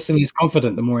getting less and less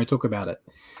confident the more I talk about it.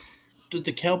 Did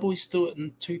the Cowboys do it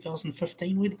in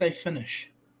 2015? Where did they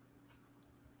finish?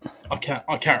 I can't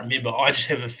remember. I just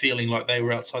have a feeling like they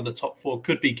were outside the top 4.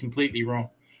 Could be completely wrong.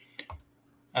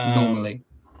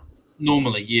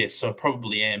 Normally, yes. So I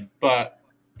probably am. But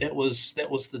that was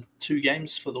the 2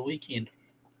 games for the weekend.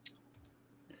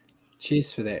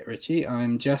 Cheers for that, Richie.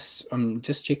 I'm just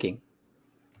checking.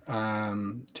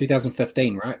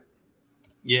 2015, right?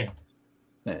 Yeah.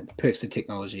 The perks of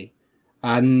technology.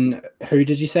 Who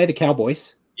did you say? The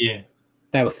Cowboys? Yeah.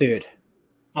 They were third.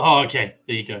 Oh, okay.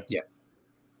 There you go. Yeah.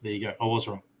 There you go. I was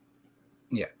wrong.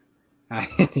 Yeah.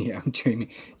 Yeah, I'm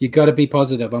dreaming. You got to be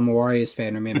positive. I'm a Warriors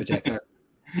fan, remember, Jacko?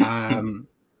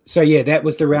 So, yeah, that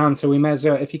was the round. So we may as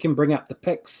well, if you can bring up the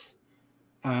picks,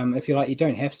 if you like, you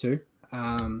don't have to,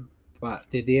 but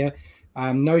they're there.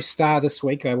 No star this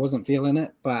week. I wasn't feeling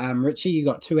it. But, Richie, you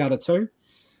got 2 out of 2.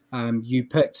 You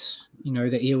picked,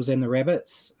 the Eels and the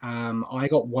Rabbits. I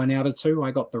got 1 out of 2.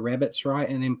 I got the Rabbits right.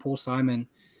 And then Paul Simon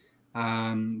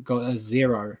got a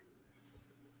 0.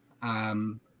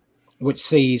 Which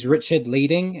sees Richard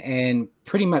leading and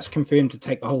pretty much confirmed to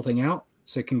take the whole thing out.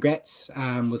 So congrats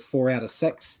with 4 out of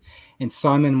 6. And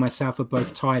Simon and myself are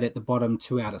both tied at the bottom,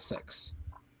 2 out of 6.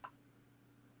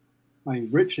 I mean,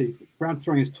 Richie, Brad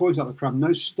throwing his toys out the pram.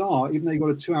 No star, even though you got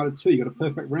a 2 out of 2. You got a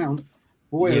perfect round.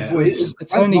 Boy, yeah, oh boy,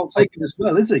 it's only not taking as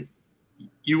well, is he?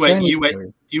 You wait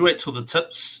till the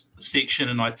tips section,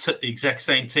 and I tip the exact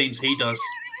same teams he does,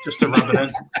 just to rub it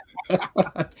in.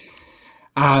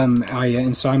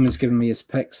 And Simon's given me his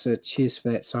picks, so cheers for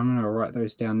that, Simon. I'll write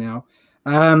those down now.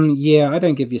 I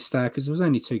don't give you a star because it was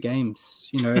only 2 games.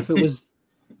 If it was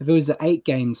the 8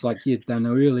 games like you'd done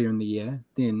earlier in the year,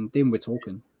 then we're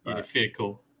talking. Yeah, fair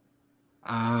call.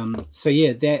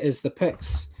 That is the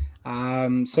picks.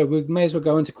 So we may as well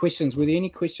go into questions. Were there any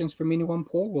questions from anyone,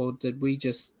 Paul, or did we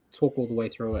just talk all the way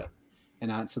through it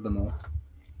and answer them all?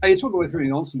 You talk all the way through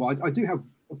and answer them. I do have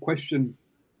a question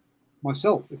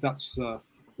myself, if that's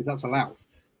allowed.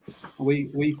 Of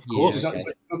course. Is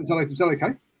that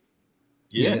okay?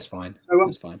 Yeah, that's fine. So,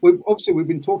 that's fine. We've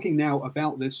been talking now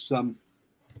about this the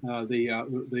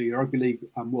Rugby League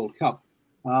World Cup,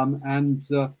 and I'm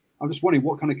just wondering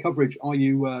what kind of coverage are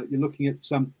you're looking at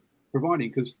providing?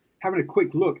 Because having a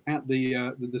quick look at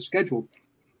the schedule,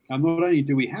 not only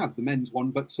do we have the men's one,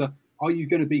 but are you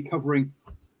going to be covering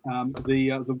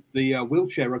the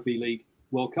wheelchair rugby league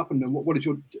World Cup? And what is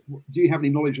do you have any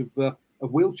knowledge of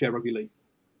wheelchair rugby league?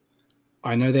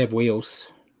 I know they have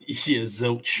wheels. Yeah,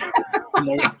 zilch.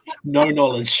 No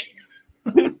knowledge.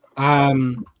 Okay,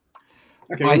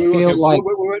 I feel like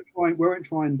we won't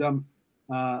try and kind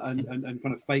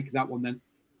of fake that one then.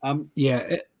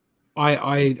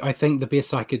 I think the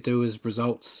best I could do is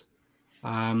results.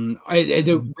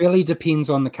 It really depends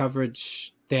on the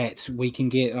coverage that we can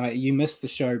get. You missed the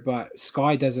show, but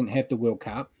Sky doesn't have the World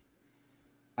Cup.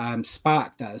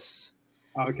 Spark does.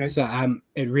 Oh, okay. So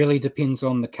it really depends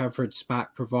on the coverage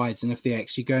Spark provides, and if they're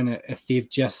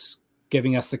just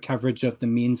giving us the coverage of the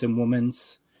men's and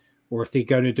women's, or if they're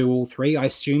going to do all 3. I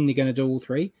assume they're going to do all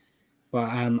 3, but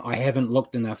I haven't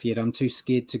looked enough yet. I'm too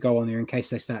scared to go on there in case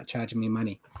they start charging me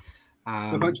money.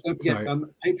 So folks, don't forget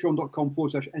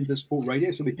patreon.com/NZ Sport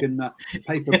Radio, so we can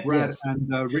pay for Brad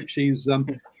and Richie's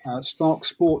Spark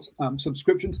Sports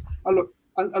subscriptions. Look,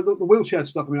 the wheelchair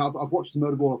stuff. I mean, I've watched the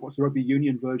Motorball, I've watched the rugby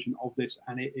union version of this,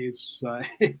 and it is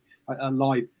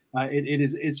live.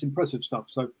 It's impressive stuff.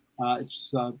 So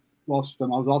it's whilst I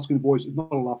was asking the boys, it's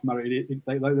not a laugh matter.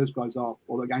 Those guys are,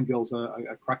 or the girls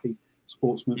are cracking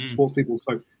sports people.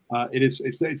 So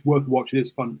it's worth watching. It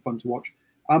is fun to watch.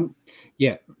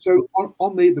 So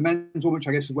on the men's one, which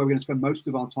I guess is where we're going to spend most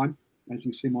of our time. As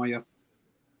you see, my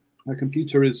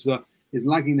computer is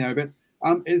lagging there a bit.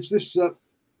 Is this?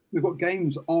 We've got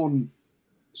games on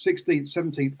 16th,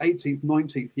 17th, 18th,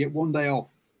 19th. You get 1 day off.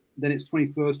 Then it's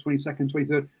 21st, 22nd,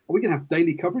 23rd. Are we going to have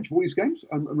daily coverage of all these games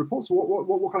and reports?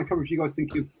 What kind of coverage do you guys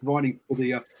think you're providing for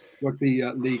the Rugby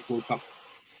League World Cup?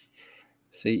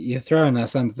 See, you're throwing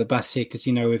us under the bus here because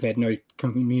we've had no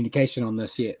communication on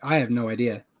this yet. I have no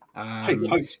idea.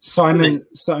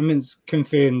 Simon's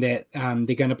confirmed that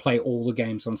they're going to play all the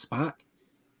games on Spark,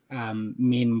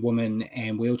 men, women,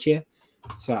 and wheelchair.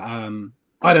 So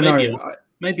I don't know.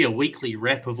 Maybe a weekly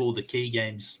wrap of all the key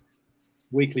games.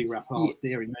 Weekly wrap. Oh,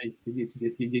 dearie me.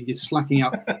 You're slacking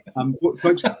up.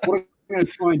 Folks, what I'm going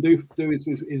to try and do is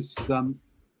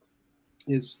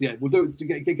we'll do it to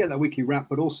get that weekly wrap,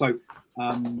 but also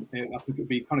I think it'd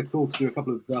be kind of cool to do a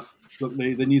couple of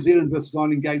the New Zealand versus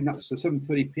Ireland game. That's a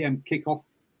 7:30 p.m. kickoff.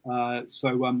 It's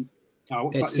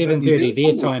 7:30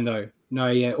 their time though. No,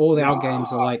 yeah, all our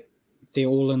games are they're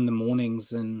all in the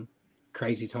mornings and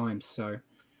crazy times. So,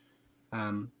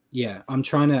 I'm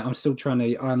still trying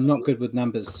to. I'm not good with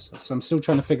numbers, so I'm still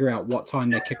trying to figure out what time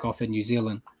they kick off in New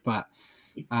Zealand. But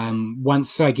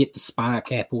once I get the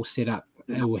Spark app all set up,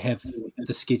 it will have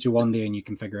the schedule on there, and you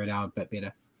can figure it out a bit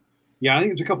better. Yeah, I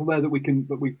think there's a couple there that we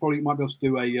probably might be able to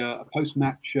do a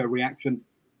post-match reaction,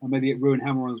 and maybe get Ruin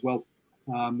Hammer on as well.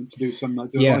 to do some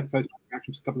live post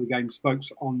reactions to a couple of the games,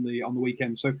 folks, on the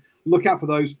weekend. So look out for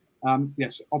those.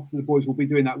 Yes, obviously the boys will be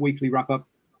doing that weekly wrap up,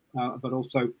 but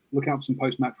also look out for some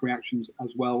post match reactions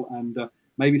as well, and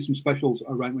maybe some specials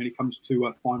around when it comes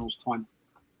to finals time.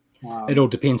 It all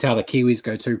depends how the Kiwis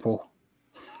go too, Paul.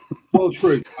 Well,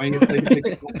 true. I mean, if they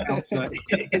out,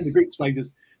 in the group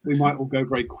stages, we might all go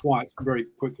very quiet very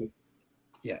quickly.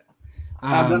 Yeah.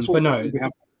 That's all but no, we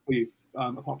have for you,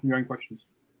 apart from your own questions.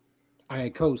 Okay,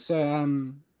 cool.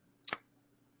 So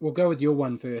we'll go with your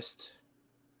one first.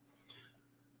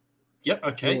 Yep.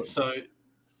 Okay. So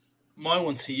my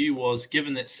one to you was,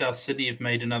 given that South Sydney have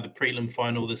made another prelim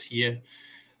final this year,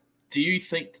 do you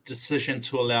think the decision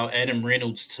to allow Adam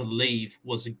Reynolds to leave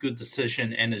was a good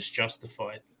decision and is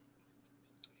justified?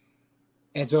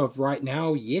 As of right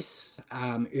now, yes.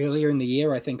 Earlier in the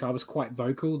year, I think I was quite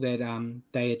vocal that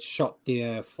they had shot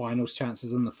their finals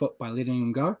chances in the foot by letting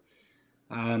him go.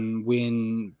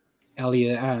 When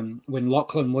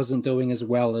Lachlan wasn't doing as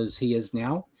well as he is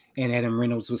now, and Adam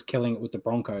Reynolds was killing it with the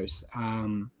Broncos.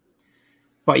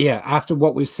 But yeah, after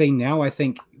what we've seen now, I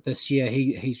think this year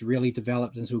he's really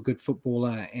developed into a good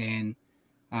footballer. And,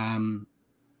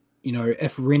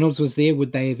 if Reynolds was there,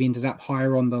 would they have ended up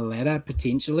higher on the ladder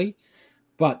potentially?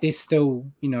 But they're still,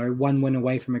 one win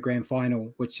away from a grand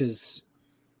final, which is,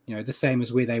 the same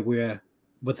as where they were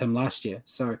with him last year.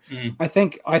 So I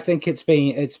think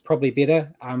it's probably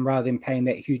better rather than paying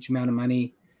that huge amount of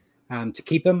money to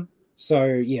keep him. So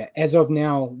yeah, as of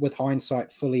now, with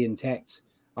hindsight fully intact,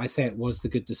 I say it was the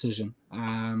good decision.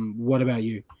 What about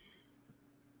you?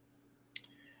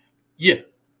 Yeah,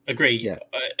 agree. Yeah.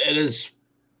 It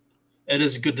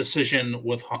is a good decision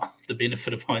with the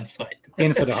benefit of hindsight.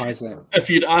 If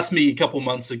you'd asked me a couple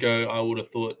months ago, I would have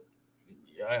thought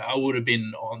I would have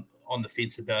been on the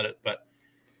fence about it. But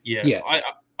yeah.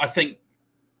 I think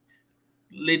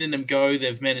letting them go,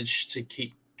 they've managed to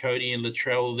keep Cody and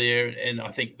Latrell there, and I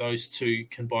think those two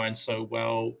combine so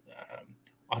well.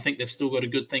 I think they've still got a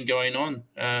good thing going on.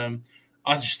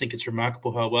 I just think it's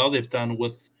remarkable how well they've done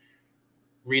with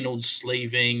Reynolds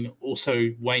leaving,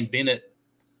 also Wayne Bennett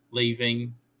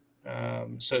leaving.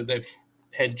 So they've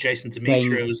had Jason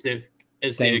Demetrio as their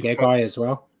Gagai as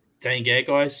well. Dane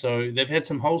Gagai. So they've had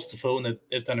some holes to fill, and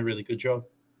they've done a really good job.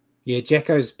 Yeah,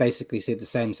 Jacko's basically said the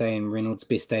same, saying Reynolds'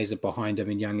 best days are behind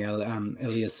him, and young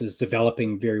Elias is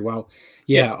developing very well.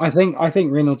 Yeah, I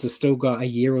think Reynolds has still got a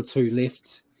year or two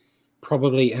left,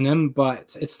 probably in him,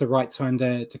 but it's the right time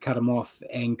to cut him off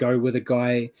and go with a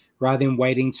guy rather than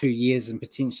waiting 2 years and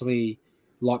potentially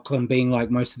Lachlan being like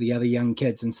most of the other young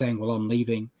kids and saying, well, I'm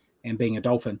leaving, and being a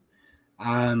Dolphin.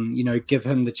 Give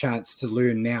him the chance to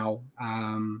learn now.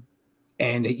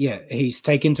 And yeah, he's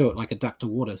taken to it like a duck to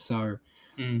water. So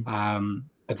I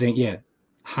think,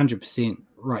 100%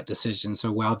 right decision.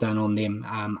 So well done on them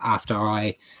after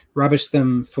I rubbished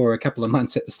them for a couple of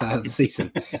months at the start of the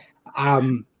season.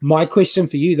 My question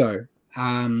for you, though,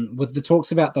 with the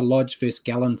talks about the Lodge versus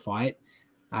Gallen fight,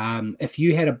 if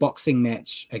you had a boxing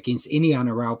match against any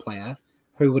NRL player,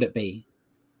 who would it be?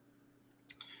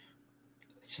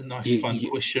 It's a nice, fun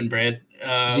question, Brad.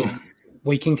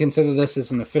 We can consider this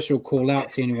as an official call out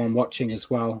to anyone watching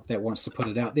as well that wants to put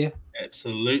it out there.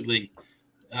 Absolutely.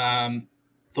 The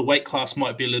weight class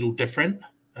might be a little different.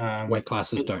 Weight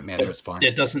classes don't matter. It's fine.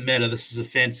 It doesn't matter. This is a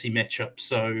fantasy matchup.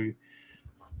 So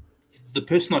the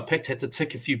person I picked had to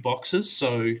tick a few boxes.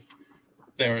 So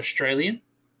they're Australian,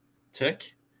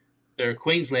 tick. They're a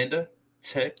Queenslander,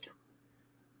 tick.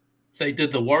 They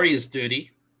did the Warriors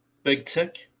dirty, big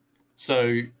tick.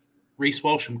 So Reece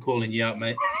Walsh, I'm calling you out,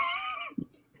 mate.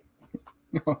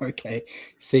 Okay,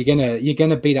 so you're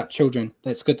gonna beat up children.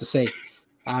 That's good to see.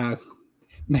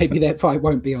 Maybe that fight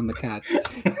won't be on the card.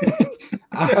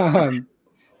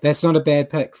 That's not a bad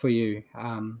pick for you.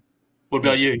 What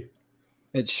about you?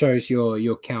 It shows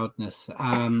your cowardness.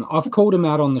 I've called him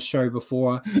out on the show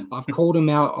before. I've called him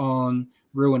out on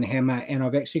Ruin Hammer, and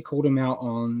I've actually called him out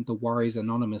on the Warriors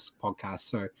Anonymous podcast.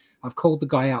 So I've called the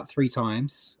guy out 3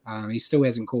 times. He still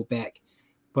hasn't called back,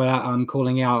 but I'm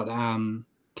calling out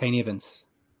Kane Evans.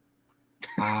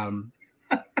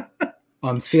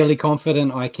 I'm fairly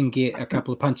confident I can get a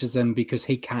couple of punches in because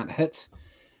he can't hit.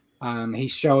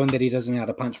 He's showing that he doesn't know how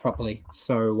to punch properly.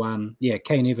 So,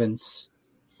 Kane Evans.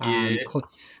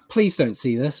 Please don't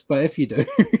see this, but if you do,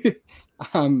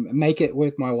 make it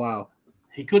worth my while.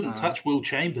 He couldn't touch Will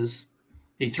Chambers.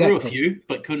 He threw a few,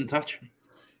 but couldn't touch him.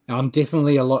 I'm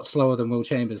definitely a lot slower than Will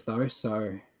Chambers, though.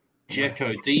 So,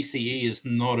 Jacko, DCE is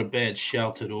not a bad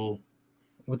shout at all.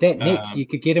 With that neck, you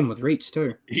could get him with reach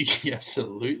too.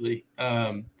 Absolutely.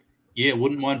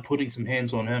 Wouldn't mind putting some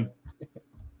hands on him.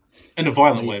 In a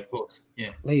violent way, of course.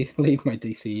 Yeah. Leave my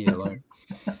DCE alone.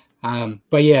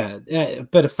 But yeah, a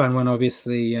bit of fun one,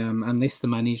 obviously. Unless the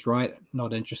money's right,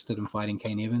 not interested in fighting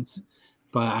Kane Evans.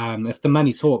 But if the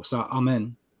money talks, I'm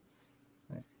in.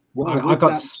 Well, I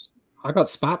got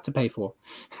Spark to pay for.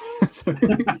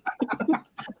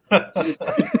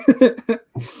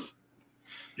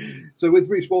 So with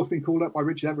Rich Walsh being called up by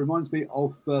Richard, that reminds me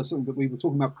of something that we were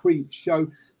talking about pre-show.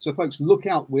 So folks, look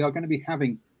out. We are going to be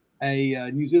having a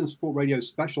New Zealand Sport Radio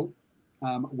special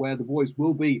where the boys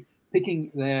will be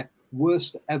picking their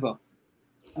worst ever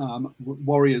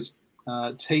Warriors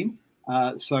team.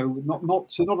 So not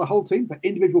a whole team, but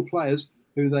individual players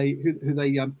who they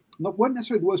weren't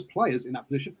necessarily the worst players in that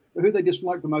position, but who they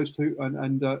disliked the most too,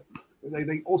 and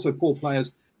they also poor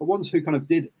players, but ones who kind of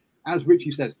did, as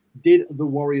Richie says, did the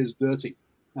Warriors dirty.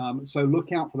 So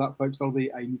look out for that, folks. That'll be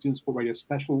a New Zealand Sport Radio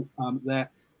special there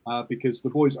because the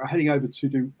boys are heading over to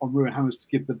do on Ruin Hammers to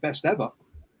give the best ever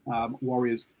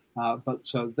Warriors. But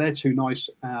they're too nice,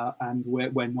 and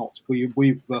we're not. We're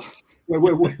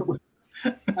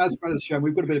as part of the show,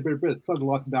 we've got a bit of club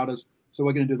life about us, so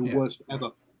we're going to do the worst ever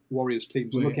Warriors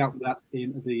team. So look out for that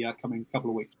in the coming couple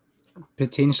of weeks.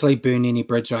 Potentially burn any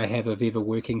bridge I have of ever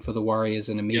working for the Warriors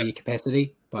in a media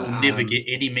capacity, but we'll never get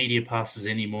any media passes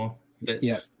anymore.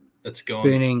 That's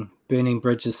gone. Burning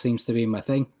bridges seems to be my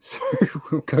thing, so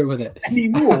we'll go with it.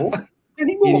 Anymore.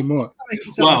 Well,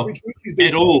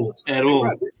 at all.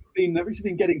 Richard's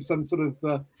been getting some sort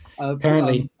of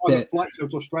apparently flights to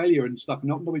Australia and stuff.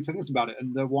 Nobody's telling us about it,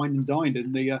 and wine and dined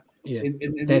in the.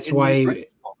 That's why.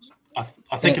 I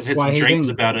think I've had some drinks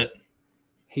about it.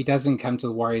 He doesn't come to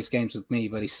the Warriors games with me,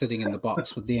 but he's sitting in the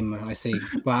box with them, I see.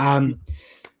 But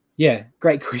yeah,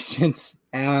 great questions.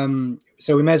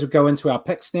 So we may as well go into our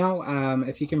picks now.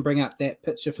 If you can bring up that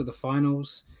picture for the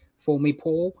finals for me,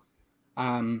 Paul.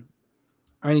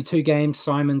 Only 2 games.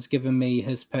 Simon's given me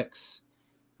his picks.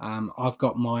 I've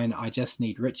got mine. I just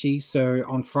need Richie. So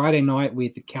on Friday night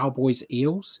with the Cowboys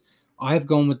Eels, I've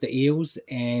gone with the Eels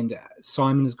and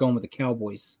Simon has gone with the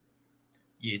Cowboys.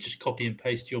 Yeah, just copy and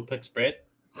paste your picks, Brad.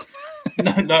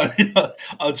 No,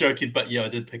 I'm joking, but yeah, I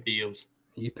did pick the Eels.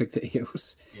 You picked the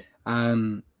Eels.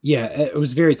 Yeah. It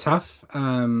was very tough.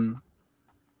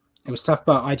 It was tough,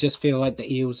 but I just feel like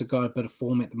the Eels have got a bit of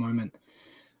form at the moment.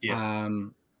 Yeah.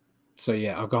 So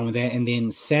yeah, I've gone with that. And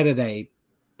then Saturday,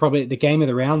 probably the game of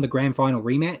the round, the grand final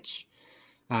rematch,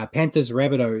 Panthers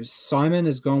Rabbitohs. Simon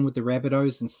has gone with the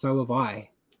Rabbitohs, and so have I.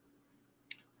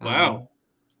 Wow.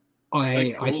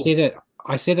 I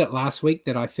said it last week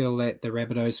that I feel that the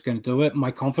Rabbitohs are going to do it.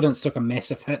 My confidence took a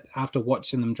massive hit after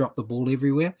watching them drop the ball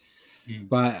everywhere.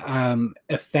 But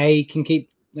if they can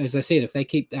keep, as I said, if they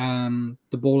keep the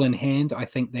ball in hand, I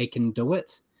think they can do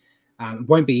it. It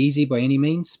won't be easy by any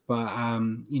means, but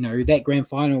that grand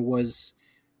final was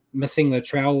missing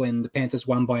Latrell, and the Panthers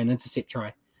won by an intercept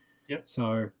try. Yep.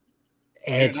 So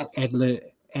add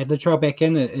Latrell back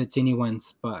in, it's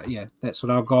anyone's. But yeah, that's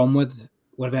what I've gone with.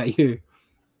 What about you?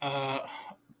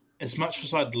 As much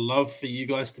as I'd love for you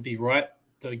guys to be right,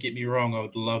 don't get me wrong, I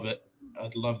would love it.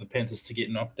 I'd love the Panthers to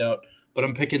get knocked out, but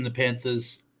I'm picking the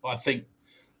Panthers. I think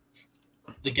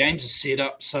the games are set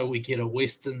up so we get a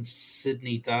Western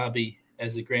Sydney derby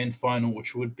as a grand final,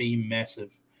 which would be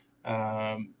massive.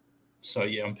 So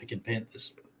yeah, I'm picking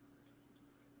Panthers.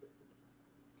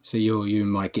 So you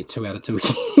might get 2 out of 2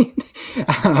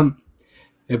 again.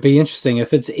 It'd be interesting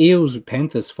if it's Eels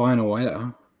Panthers final.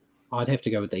 I'd have to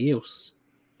go with the Eels.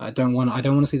 I don't want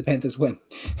to see the Panthers win.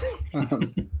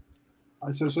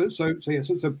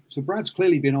 So Brad's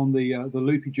clearly been on the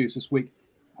loopy juice this week.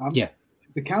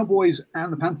 The Cowboys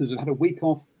and the Panthers have had a week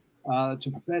off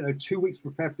to prepare, 2 weeks to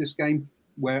prepare for this game,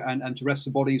 and to rest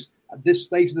the bodies at this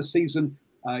stage of the season,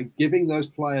 giving those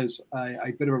players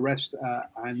a bit of a rest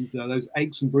and those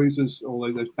aches and bruises,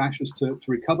 or those bashes to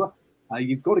recover.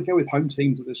 You've got to go with home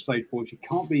teams at this stage, boys. You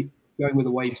can't be going with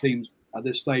away teams at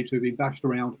this stage who've been bashed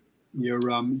around.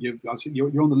 You're on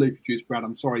the loopy juice, Brad.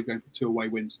 I'm sorry, going for 2 away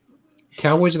wins.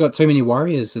 Cowboys have got too many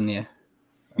Warriors in there.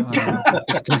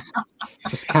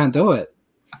 Just can't do it.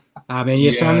 I mean,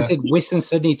 Simon said Western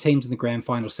Sydney teams in the grand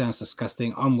final sounds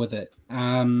disgusting. I'm with it.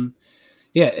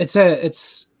 It's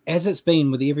as it's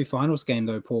been with every finals game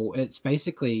though, Paul. It's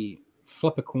basically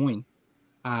flip a coin.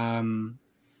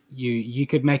 You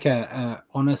could make a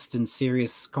honest and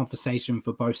serious conversation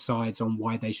for both sides on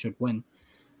why they should win.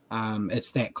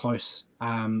 It's that close.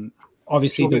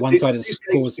 Obviously, the one side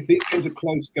scores. If these games are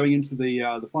close going into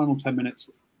the final 10 minutes,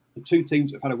 the 2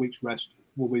 teams that have had a week's rest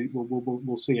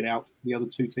will see it out. The other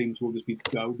 2 teams will just be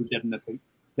dead on their feet.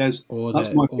 That's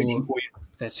my prediction for you.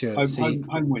 That's your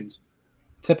home wins.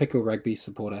 Typical rugby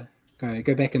supporter.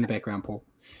 Go back in the background, Paul.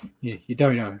 you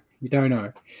don't know. You don't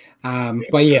know.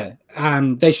 But yeah,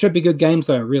 they should be good games,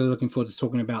 though. Really looking forward to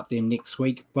talking about them next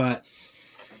week. But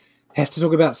have to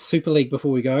talk about Super League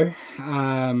before we go.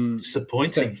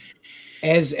 Disappointing.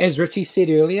 As Richie said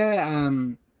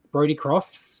earlier, Brodie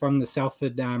Croft from the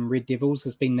Salford Red Devils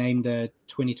has been named the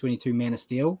 2022 Man of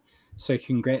Steel. So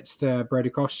congrats to Brodie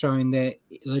Croft, showing that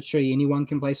literally anyone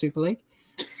can play Super League.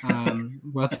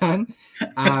 Well done.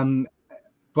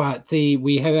 But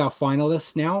we have our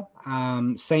finalists now.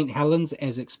 St. Helens,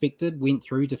 as expected, went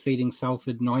through, defeating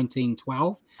Salford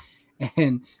 19-12.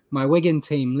 And my Wigan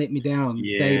team let me down.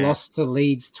 Yeah. They lost to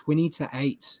Leeds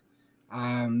 20-8.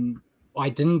 I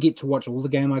didn't get to watch all the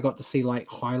game. I got to see like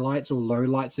highlights or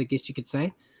lowlights, I guess you could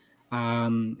say.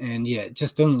 And yeah, it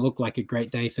just didn't look like a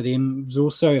great day for them. It was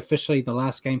also officially the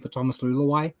last game for Thomas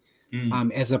Lulawai.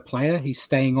 As a player. He's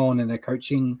staying on in a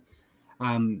coaching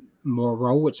more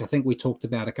role, which I think we talked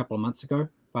about a couple of months ago.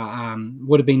 But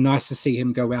would have been nice to see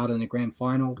him go out in a grand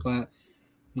final. But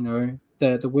you know,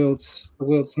 the world's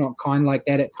not kind like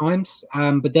that at times.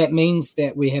 But that means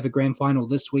that we have a grand final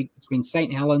this week between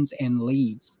St. Helens and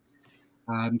Leeds.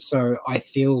 So I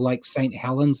feel like St.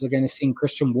 Helens are going to send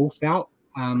Christian Wolf out,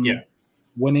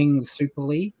 winning the Super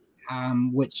League,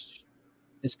 which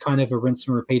is kind of a rinse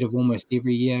and repeat of almost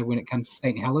every year when it comes to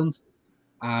St. Helens.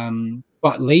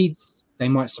 But Leeds, they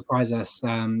might surprise us.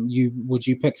 Would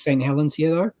you pick St. Helens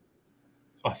here, though?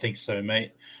 I think so,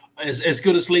 mate. As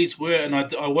good as Leeds were, and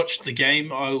I watched the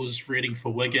game, I was rooting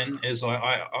for Wigan. As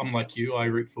I'm like you, I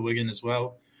root for Wigan as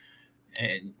well.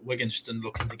 And Wigan just didn't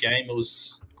look in the game. It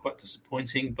was quite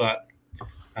disappointing, but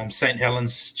St.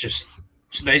 Helens just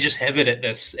have it at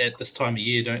this time of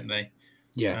year, don't they?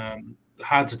 Yeah.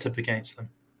 Hard to tip against them.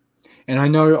 And I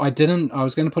know I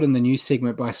was going to put in the news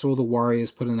segment, but I saw the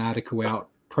Warriors put an article out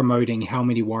promoting how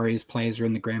many Warriors players are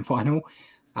in the grand final.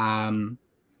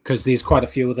 Because there's quite a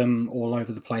few of them all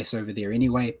over the place over there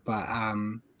anyway. But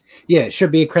yeah, it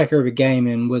should be a cracker of a game,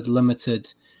 and with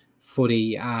limited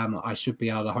footy, I should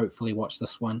be able to hopefully watch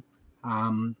this one.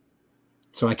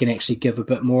 So I can actually give a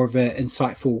bit more of an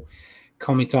insightful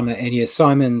comment on it. And yeah,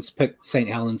 Simon's picked St.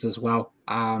 Helens as well.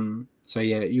 So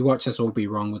yeah, you watch us all be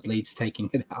wrong with Leeds taking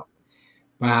it out.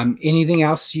 Anything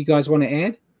else you guys want to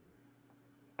add?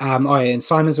 And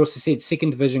Simon's also said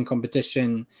second division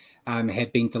competition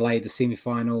had been delayed, the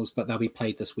semi-finals, but they'll be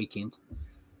played this weekend.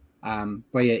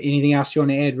 But yeah, anything else you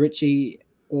want to add, Richie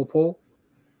or Paul?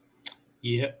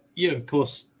 Yeah, of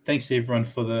course. Thanks to everyone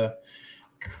for the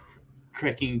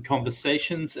cracking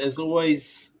conversations. As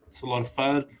always, it's a lot of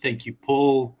fun. Thank you,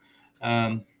 Paul.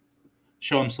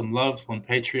 Show him some love on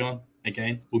Patreon.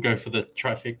 Again, we'll go for the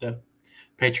trifecta.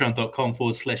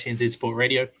 Patreon.com/NZ Sport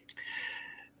Radio.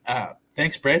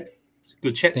 Thanks, Brad.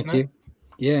 Good chat tonight. Thank you.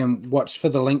 Yeah, and watch for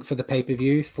the link for the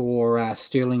pay-per-view for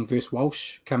Sterling versus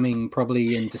Walsh coming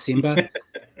probably in December.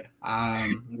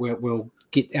 We'll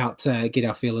get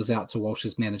our feelers out to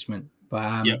Walsh's management.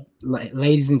 But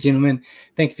ladies and gentlemen,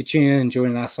 thank you for tuning in and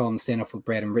joining us on Stand Off with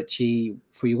Brad and Richie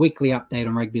for your weekly update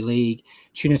on rugby league.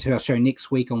 Tune into our show next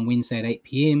week on Wednesday at 8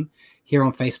 p.m. here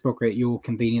on Facebook or at your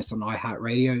convenience on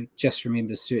iHeartRadio. Just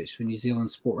remember to search for New Zealand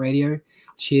Sport Radio.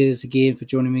 Cheers again for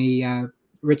joining me,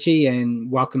 Richie, and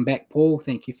welcome back, Paul.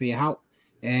 Thank you for your help,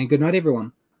 and good night,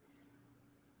 everyone.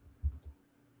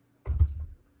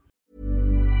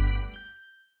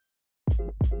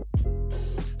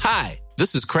 Hi,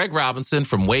 this is Craig Robinson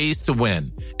from Ways to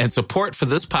Win, and support for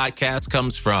this podcast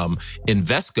comes from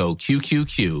Invesco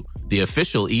QQQ, the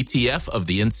official ETF of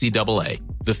the NCAA.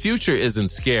 The future isn't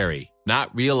scary. Not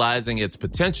realizing its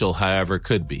potential, however,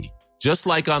 could be. Just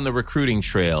like on the recruiting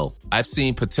trail, I've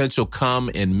seen potential come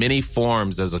in many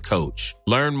forms as a coach.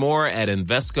 Learn more at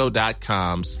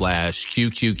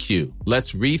Invesco.com/QQQ.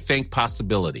 Let's rethink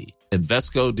possibility.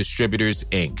 Invesco Distributors,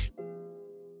 Inc.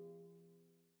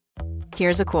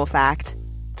 Here's a cool fact.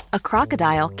 A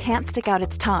crocodile can't stick out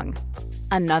its tongue.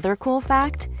 Another cool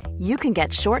fact, you can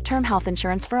get short-term health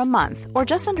insurance for a month or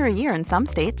just under a year in some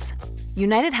states.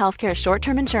 United Healthcare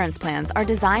short-term insurance plans are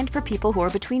designed for people who are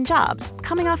between jobs,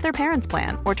 coming off their parents'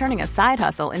 plan, or turning a side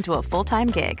hustle into a full-time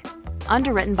gig.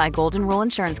 Underwritten by Golden Rule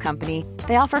Insurance Company,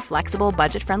 they offer flexible,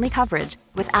 budget-friendly coverage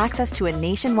with access to a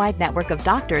nationwide network of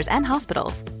doctors and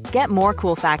hospitals. Get more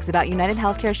cool facts about United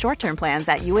Healthcare short-term plans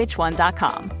at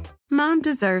UH1.com. Mom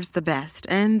deserves the best,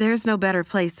 and there's no better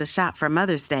place to shop for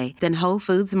Mother's Day than Whole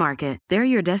Foods Market. They're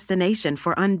your destination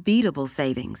for unbeatable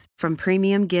savings, from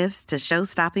premium gifts to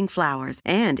show-stopping flowers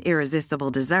and irresistible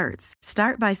desserts.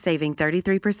 Start by saving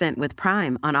 33% with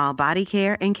Prime on all body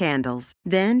care and candles.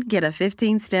 Then get a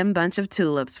 15-stem bunch of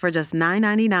tulips for just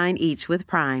 $9.99 each with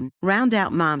Prime. Round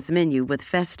out Mom's menu with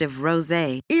festive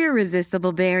rosé,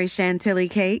 irresistible berry chantilly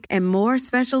cake, and more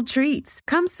special treats.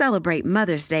 Come celebrate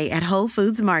Mother's Day at Whole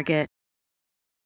Foods Market.